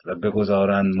دهند و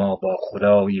بگذارند ما با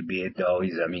خدای بی ادعای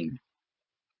زمین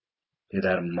که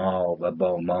در ما و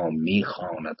با ما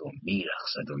میخواند و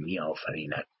میرقصد و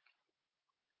میآفریند،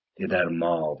 که در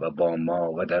ما و با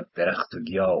ما و در درخت و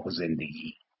گیاه و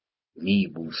زندگی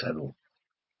میبوسد و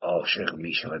عاشق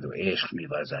میشود و عشق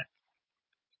میورزد،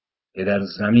 که در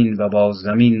زمین و با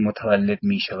زمین متولد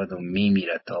میشود و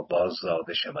میمیرد تا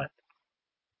باززاده شود،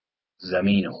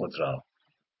 زمین خود را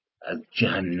از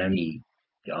جهنمی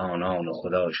که آنان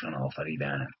خدایشان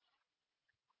آفریدند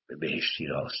به بهشتی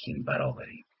راستین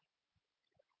برآوریم.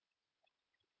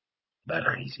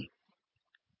 برخیزیم.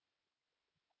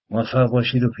 موفق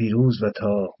باشید و پیروز، و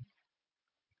تا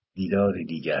دیدار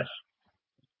دیگر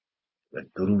و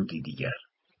درودی دیگر.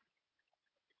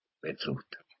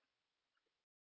 بدرود.